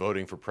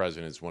voting for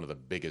president is one of the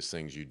biggest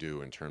things you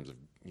do in terms of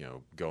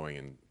going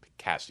and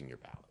casting your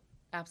ballot.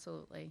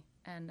 Absolutely.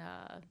 And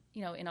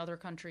in other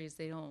countries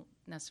they don't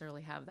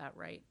necessarily have that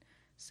right.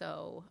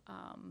 So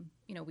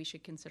we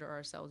should consider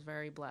ourselves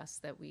very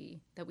blessed that we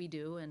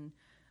do. And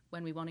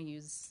when we want to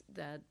use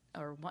that,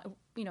 or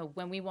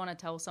when we want to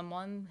tell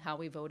someone how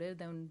we voted,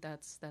 then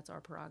that's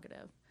our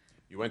prerogative.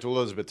 You went to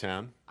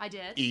Elizabethtown. I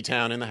did.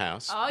 E-Town in the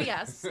house. Oh,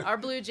 yes. Our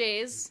Blue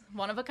Jays,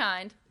 one of a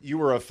kind. You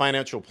were a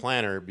financial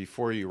planner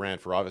before you ran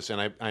for office,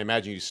 and I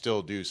imagine you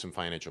still do some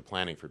financial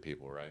planning for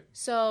people, right?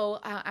 So,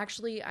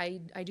 actually, I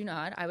do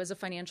not. I was a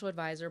financial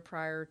advisor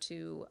prior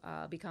to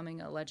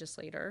becoming a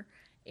legislator,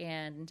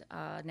 and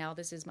now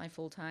this is my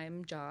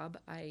full-time job.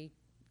 I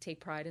take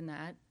pride in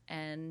that.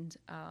 And,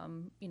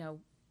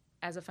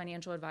 as a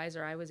financial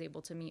advisor, I was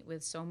able to meet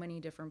with so many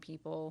different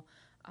people.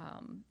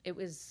 It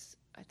was,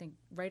 I think,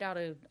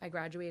 I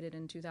graduated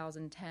in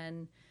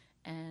 2010.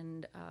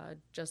 And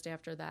just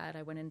after that,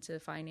 I went into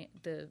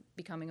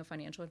becoming a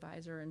financial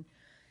advisor. And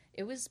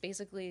it was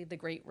basically the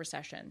Great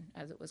Recession,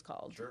 as it was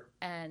called. Sure.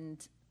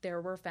 And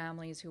there were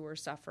families who were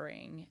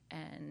suffering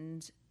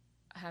and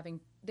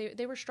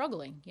they were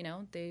struggling,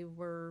 they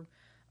were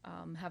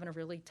having a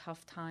really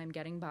tough time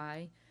getting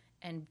by.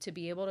 And to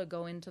be able to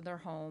go into their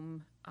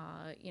home,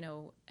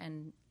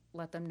 and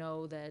let them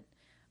know that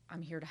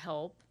I'm here to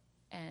help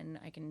and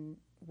I can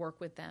work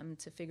with them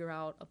to figure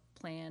out a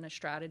plan, a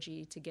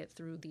strategy to get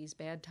through these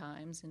bad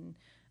times, and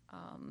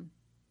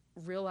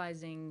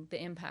realizing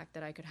the impact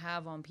that I could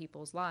have on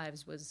people's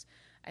lives was,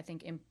 I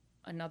think,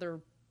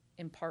 another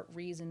in part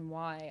reason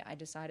why I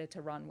decided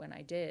to run when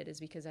I did, is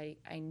because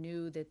I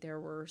knew that there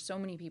were so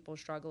many people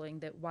struggling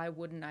that why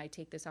wouldn't I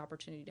take this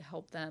opportunity to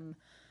help them,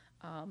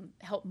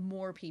 help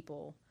more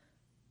people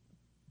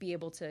be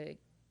able to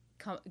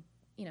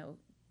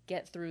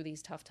get through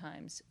these tough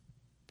times,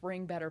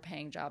 bring better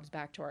paying jobs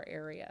back to our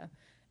area,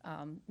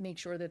 make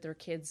sure that their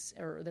kids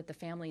or that the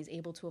family is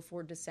able to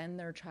afford to send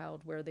their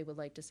child where they would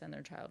like to send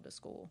their child to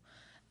school.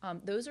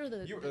 Those are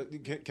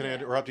Can I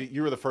interrupt you?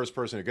 You were the first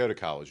person to go to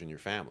college in your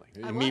family,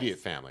 immediate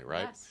family,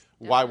 right? Yes,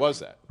 why was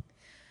that?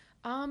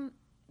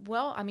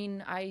 Well, I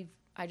mean, I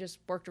just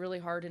worked really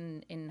hard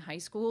in high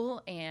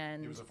school,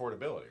 and It was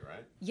affordability,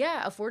 right?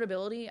 Yeah,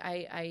 affordability.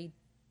 I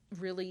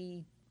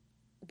really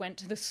went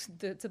to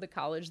the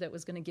college that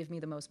was going to give me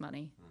the most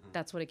money. Mm-hmm.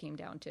 That's what it came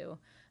down to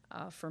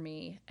for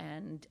me.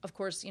 And of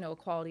course, a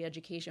quality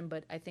education.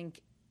 But I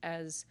think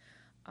as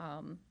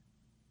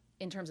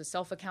in terms of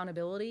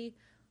self-accountability,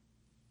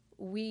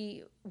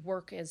 we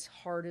work as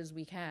hard as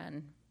we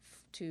can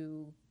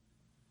to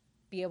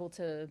be able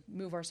to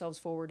move ourselves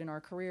forward in our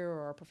career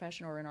or our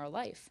profession or in our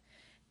life.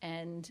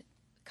 And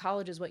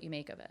college is what you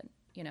make of it.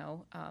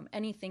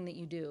 Anything that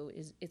you do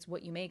it's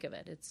what you make of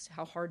it. It's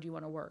how hard you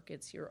want to work.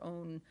 It's your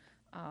own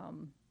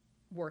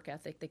work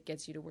ethic that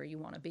gets you to where you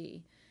want to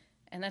be.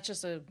 And that's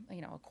just a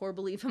core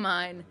belief of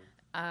mine.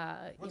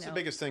 What's the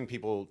biggest thing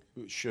people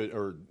should,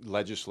 or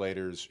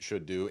legislators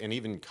should do, and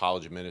even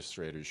college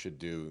administrators should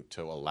do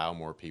to allow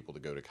more people to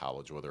go to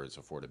college, whether it's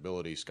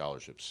affordability,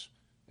 scholarships,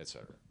 et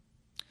cetera?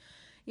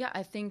 Yeah,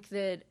 I think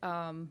that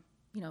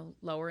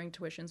lowering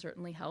tuition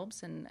certainly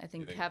helps, and I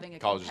think having a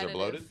colleges are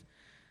bloated.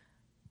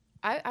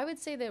 I would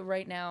say that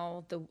right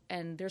now,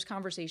 and there's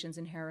conversations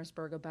in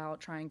Harrisburg about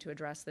trying to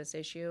address this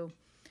issue.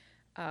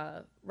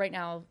 Right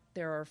now,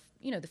 there are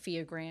the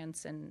FIA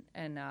grants and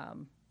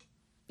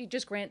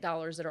just grant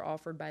dollars that are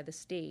offered by the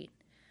state.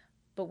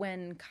 But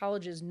when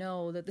colleges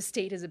know that the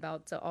state is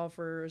about to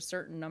offer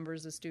certain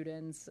numbers of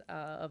students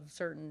of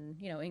certain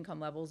income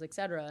levels, et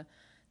cetera,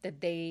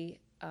 that they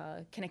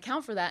can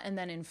account for that and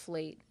then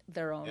inflate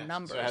their own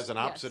numbers. So it has an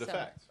opposite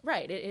effect.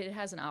 Right. It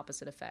has an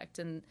opposite effect.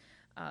 And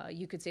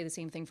you could say the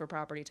same thing for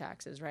property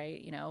taxes, right?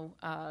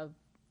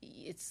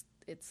 It's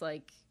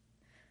like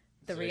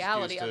the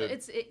reality of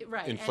it.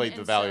 Right. Inflate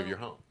the value of your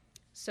home.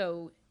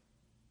 So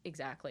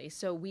exactly.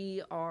 So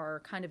we are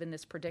kind of in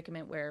this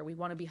predicament where we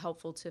want to be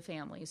helpful to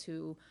families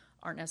who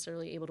aren't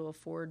necessarily able to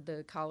afford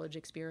the college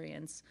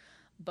experience,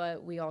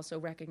 but we also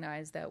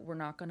recognize that we're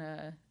not going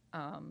to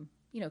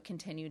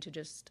continue to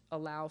just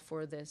allow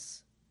for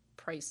this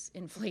price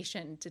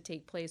inflation to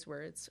take place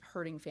where it's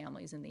hurting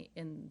families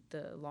in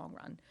the long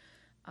run.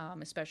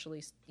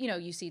 Especially,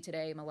 you see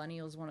today,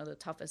 millennials, one of the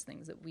toughest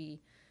things that we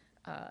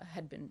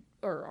had been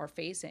or are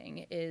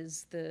facing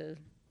is the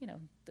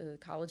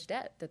college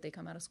debt that they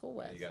come out of school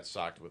with. You got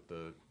socked with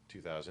the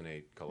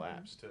 2008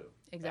 collapse, too.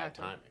 Exactly. Bad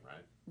timing,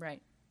 right?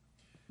 Right.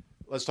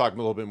 Let's talk a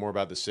little bit more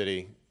about the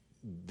city.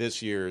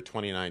 This year,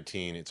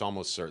 2019, it's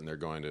almost certain they're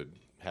going to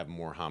have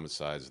more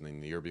homicides than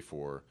the year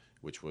before,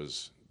 which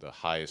was the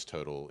highest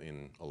total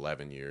in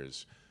 11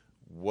 years.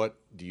 What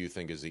do you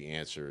think is the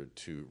answer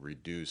to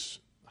reduce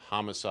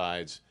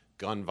homicides,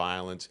 gun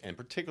violence, and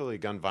particularly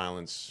gun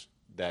violence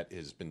that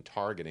has been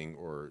targeting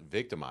or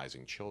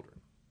victimizing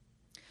children?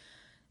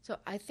 So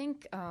I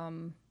think,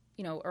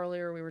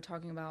 earlier we were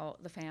talking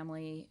about the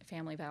family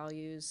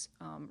values,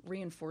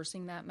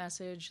 reinforcing that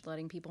message,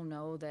 letting people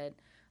know that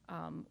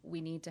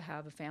we need to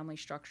have a family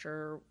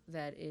structure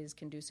that is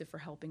conducive for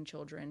helping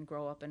children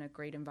grow up in a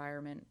great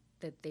environment,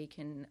 that they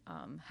can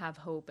have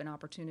hope and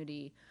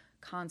opportunity,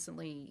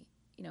 constantly,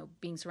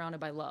 being surrounded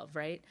by love,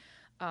 right?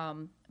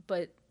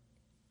 But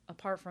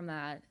apart from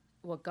that,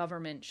 what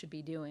government should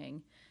be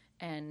doing,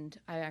 and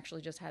I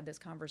actually just had this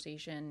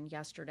conversation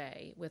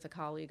yesterday with a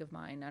colleague of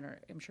mine,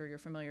 I'm sure you're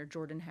familiar,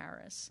 Jordan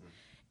Harris,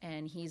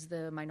 and he's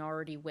the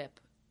minority whip.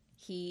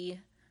 He,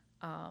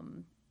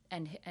 and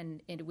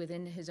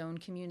within his own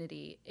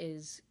community,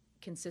 is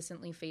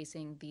consistently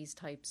facing these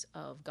types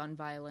of gun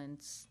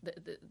violence,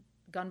 the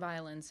gun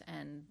violence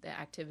and the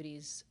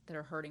activities that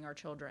are hurting our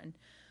children.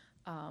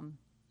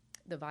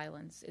 The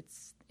violence,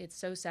 it's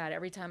so sad.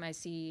 Every time I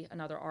see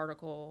another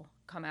article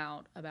come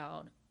out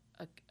about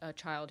a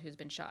child who's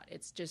been shot,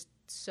 it's just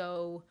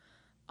so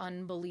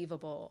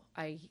unbelievable.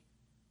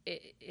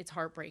 It's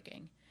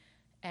heartbreaking.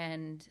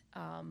 And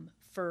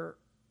for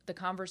the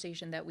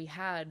conversation that we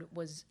had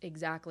was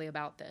exactly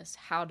about this.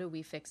 How do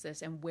we fix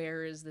this? And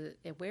where is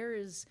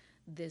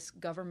this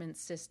government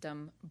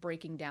system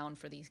breaking down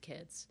for these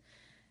kids?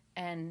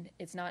 And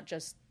it's not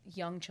just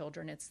young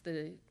children,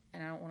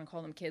 and I don't want to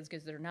call them kids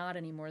because they're not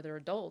anymore, they're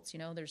adults.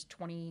 There's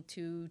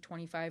 22,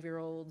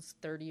 25-year-olds,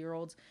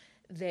 30-year-olds.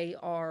 They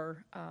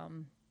are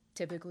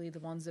typically the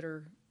ones that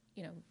are,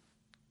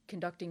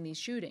 conducting these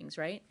shootings,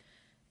 right?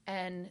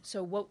 And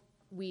so what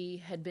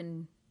we had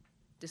been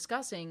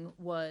discussing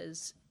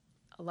was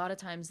a lot of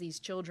times these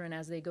children,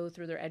 as they go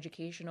through their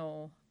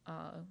educational,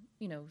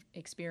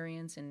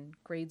 experience in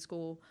grade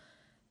school,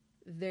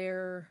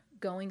 they're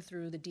going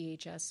through the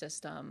DHS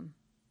system.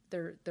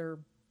 They're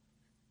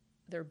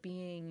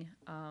being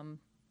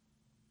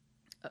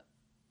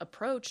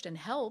approached and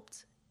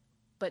helped,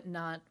 but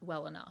not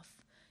well enough.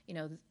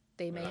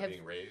 They may have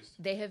being raised.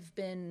 They have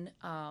been.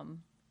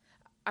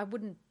 I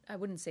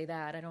wouldn't say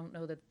that. I don't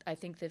know that. I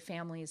think that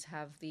families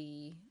have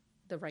the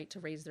right to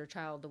raise their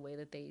child the way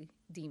that they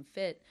deem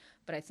fit.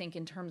 But I think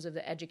in terms of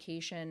the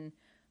education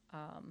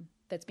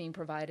that's being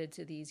provided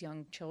to these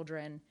young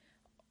children,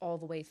 all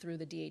the way through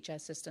the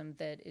DHS system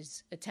that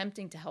is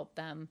attempting to help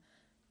them,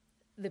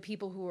 the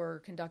people who are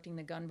conducting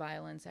the gun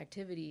violence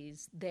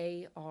activities,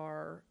 they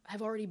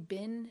have already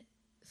been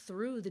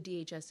through the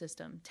DHS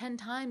system. 10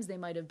 times they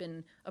might have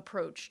been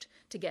approached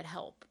to get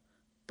help,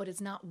 but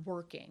it's not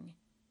working,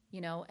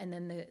 and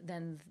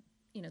then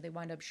they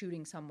wind up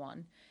shooting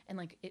someone. And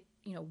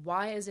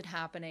why is it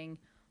happening?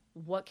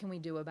 What can we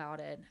do about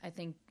it? I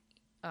think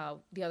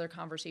the other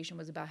conversation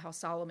was about how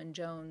Solomon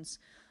Jones,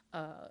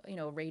 a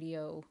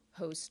radio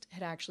host,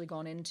 had actually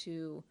gone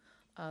into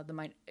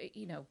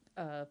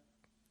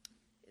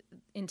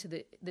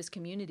this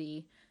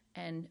community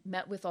and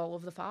met with all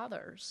of the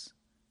fathers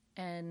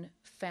and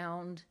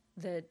found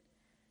that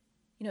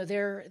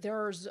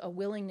there's a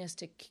willingness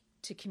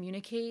to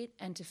communicate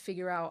and to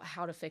figure out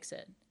how to fix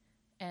it.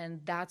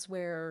 And that's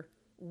where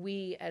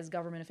we as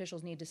government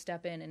officials need to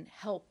step in and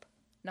help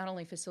not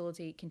only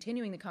facilitate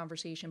continuing the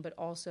conversation, but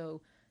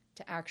also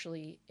to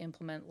actually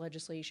implement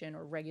legislation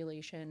or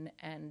regulation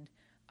and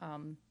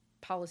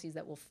policies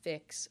that will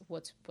fix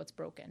what's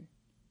broken.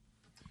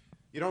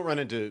 You don't run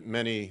into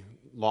many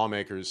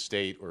lawmakers,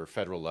 state or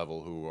federal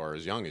level, who are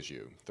as young as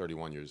you,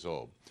 31 years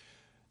old.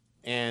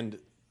 And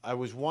I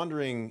was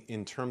wondering,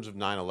 in terms of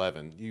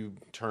 9/11, you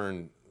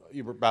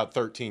were about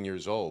 13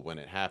 years old when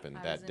it happened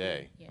that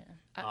day. Yeah.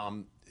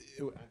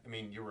 You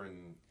were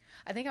in...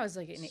 I think I was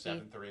in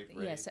 7th or 8th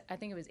grade. Yes, I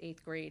think it was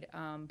 8th grade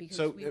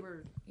because we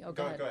were. Oh,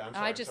 go ahead.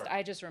 I'm sorry,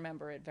 I just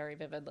remember it very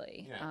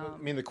vividly.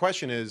 Yeah, the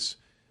question is,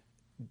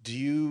 do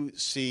you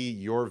see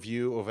your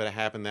view of what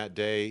happened that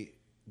day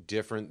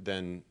different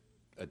than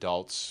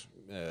adults,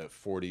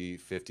 40,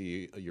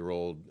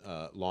 50-year-old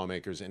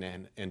lawmakers,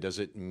 and does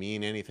it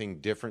mean anything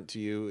different to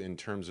you in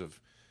terms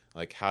of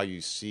how you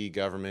see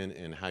government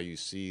and how you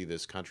see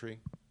this country?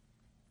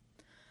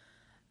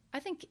 I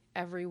think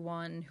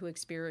everyone who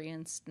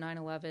experienced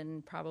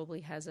 9/11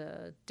 probably has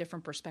a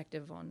different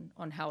perspective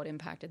on how it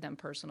impacted them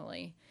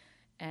personally.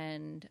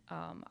 And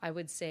I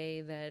would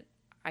say that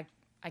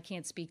I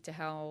can't speak to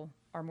how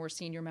our more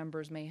senior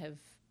members may have,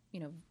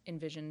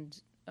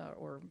 envisioned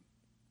or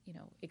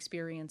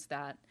experience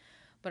that.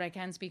 But I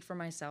can speak for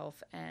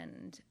myself,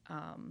 and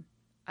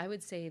I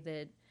would say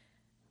that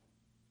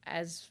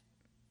as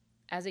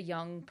a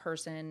young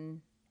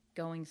person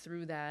going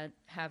through that,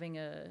 having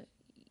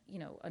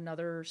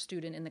another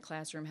student in the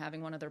classroom,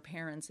 having one of their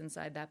parents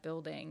inside that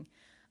building,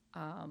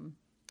 I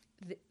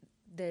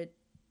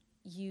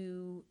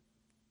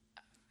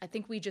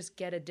think we just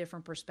get a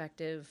different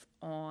perspective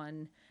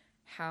on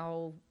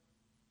how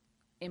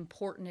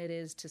important it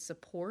is to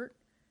support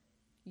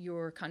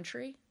your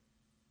country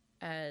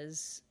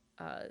as,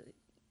 I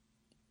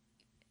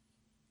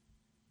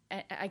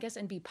guess,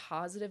 and be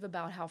positive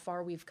about how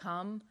far we've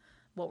come,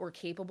 what we're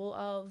capable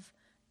of,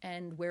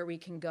 and where we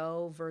can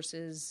go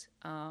versus,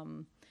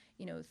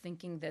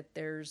 thinking that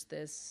there's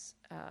this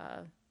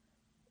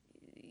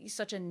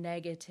such a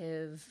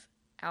negative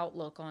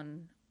outlook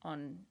on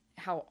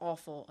how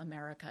awful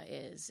America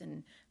is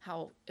and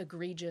how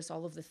egregious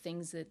all of the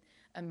things that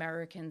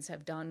Americans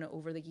have done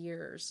over the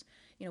years.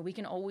 We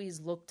can always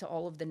look to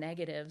all of the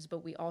negatives,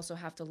 but we also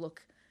have to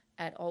look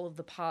at all of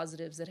the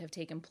positives that have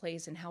taken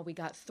place and how we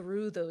got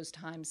through those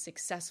times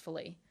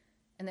successfully,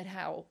 and that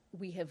how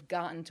we have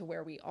gotten to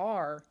where we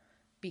are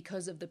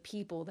because of the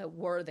people that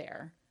were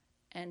there.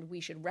 And we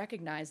should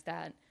recognize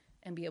that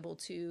and be able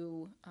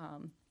to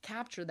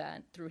capture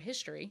that through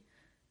history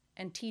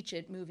and teach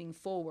it moving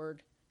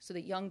forward so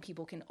that young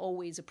people can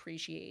always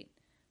appreciate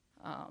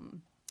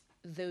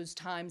those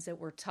times that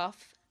were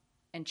tough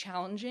and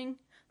challenging,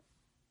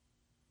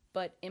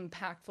 but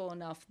impactful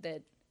enough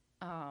that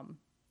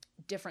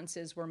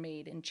differences were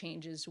made and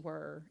changes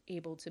were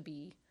able to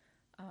be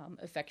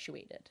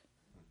effectuated.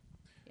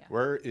 Yeah.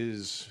 Where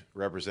is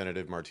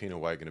Representative Martina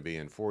White going to be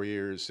in 4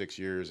 years, 6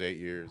 years, 8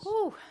 years?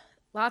 Whew,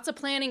 lots of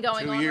planning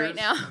going 2 on years? right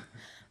now.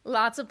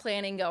 Lots of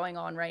planning going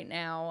on right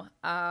now.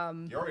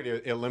 You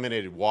already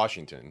eliminated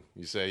Washington.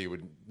 You say you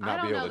would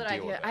not be able to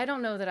deal with that. I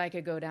don't know that I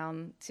could go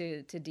down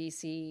to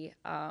D.C.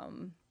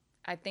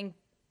 I think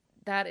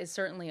that is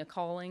certainly a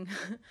calling.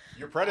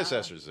 Your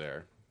predecessor's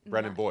there,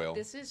 Brendan Boyle.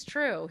 This is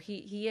true.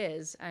 He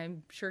is.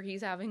 I'm sure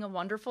he's having a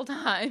wonderful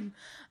time.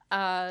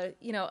 I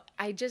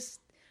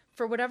just,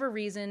 for whatever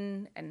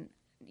reason, and,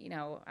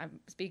 I'm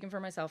speaking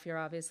for myself here,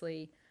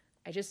 obviously,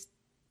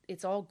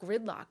 it's all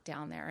gridlock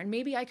down there. And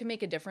maybe I could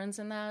make a difference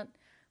in that.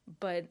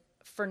 But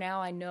for now,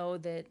 I know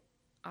that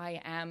I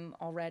am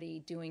already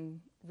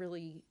doing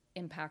really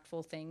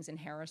impactful things in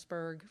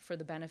Harrisburg for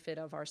the benefit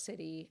of our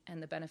city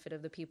and the benefit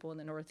of the people in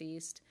the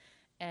Northeast.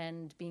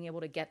 And being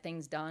able to get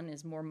things done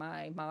is more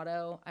my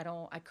motto.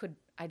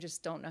 I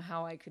just don't know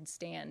how I could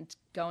stand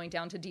going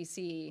down to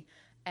DC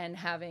and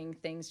having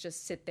things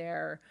just sit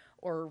there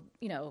or,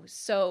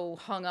 so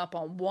hung up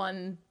on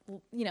one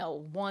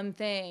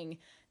thing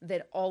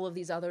that all of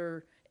these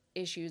other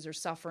issues are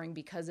suffering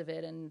because of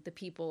it, and the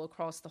people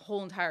across the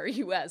whole entire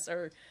U.S.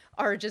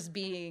 are just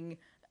being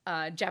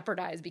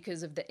jeopardized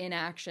because of the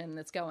inaction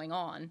that's going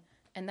on.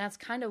 And that's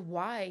kind of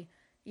why,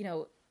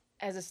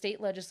 as a state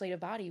legislative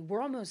body,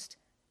 we're almost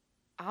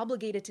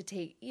obligated to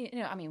take,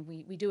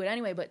 we do it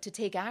anyway, but to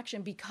take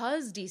action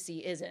because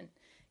DC isn't.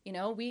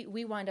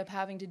 We wind up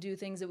having to do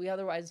things that we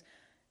otherwise,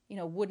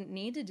 wouldn't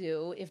need to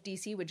do if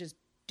DC would just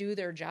do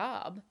their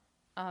job.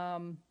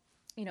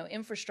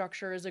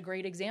 Infrastructure is a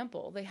great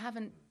example. They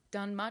haven't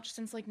done much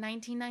since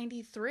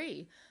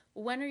 1993.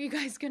 When are you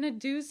guys going to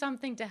do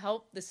something to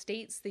help the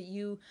states that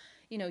you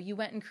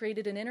went and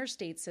created an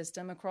interstate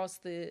system across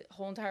the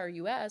whole entire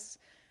U.S.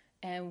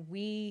 and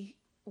we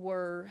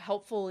were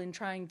helpful in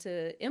trying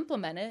to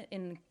implement it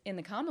in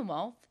the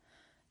Commonwealth.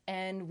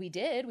 And we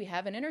did. We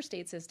have an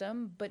interstate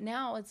system, but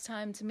now it's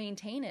time to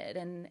maintain it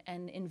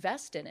and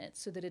invest in it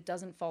so that it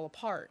doesn't fall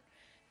apart.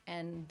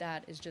 And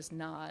that is just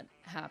not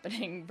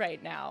happening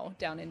right now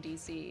down in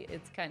D.C.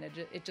 It's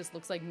it just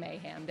looks like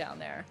mayhem down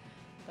there.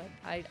 But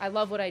I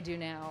love what I do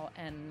now,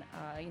 and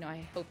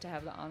I hope to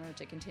have the honor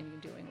to continue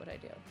doing what I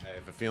do. I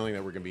have a feeling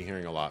that we're going to be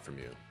hearing a lot from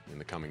you in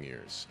the coming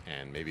years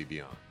and maybe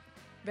beyond.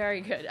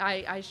 Very good.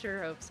 I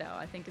sure hope so.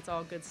 I think it's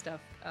all good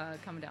stuff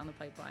coming down the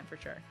pipeline for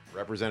sure.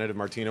 Representative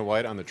Martina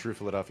White on the True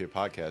Philadelphia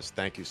podcast.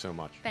 Thank you so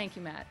much. Thank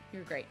you, Matt.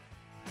 You're great.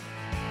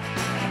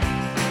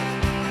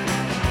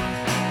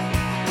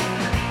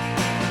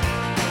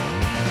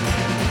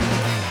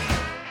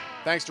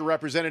 Thanks to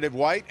Representative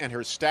White and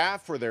her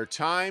staff for their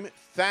time.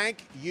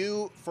 Thank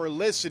you for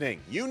listening.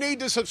 You need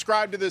to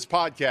subscribe to this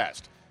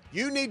podcast.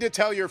 You need to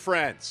tell your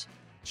friends.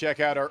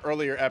 Check out our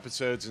earlier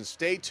episodes and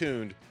stay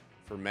tuned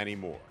for many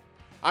more.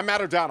 I'm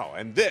Matt O'Donnell,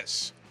 and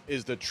this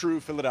is the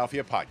True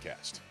Philadelphia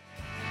Podcast.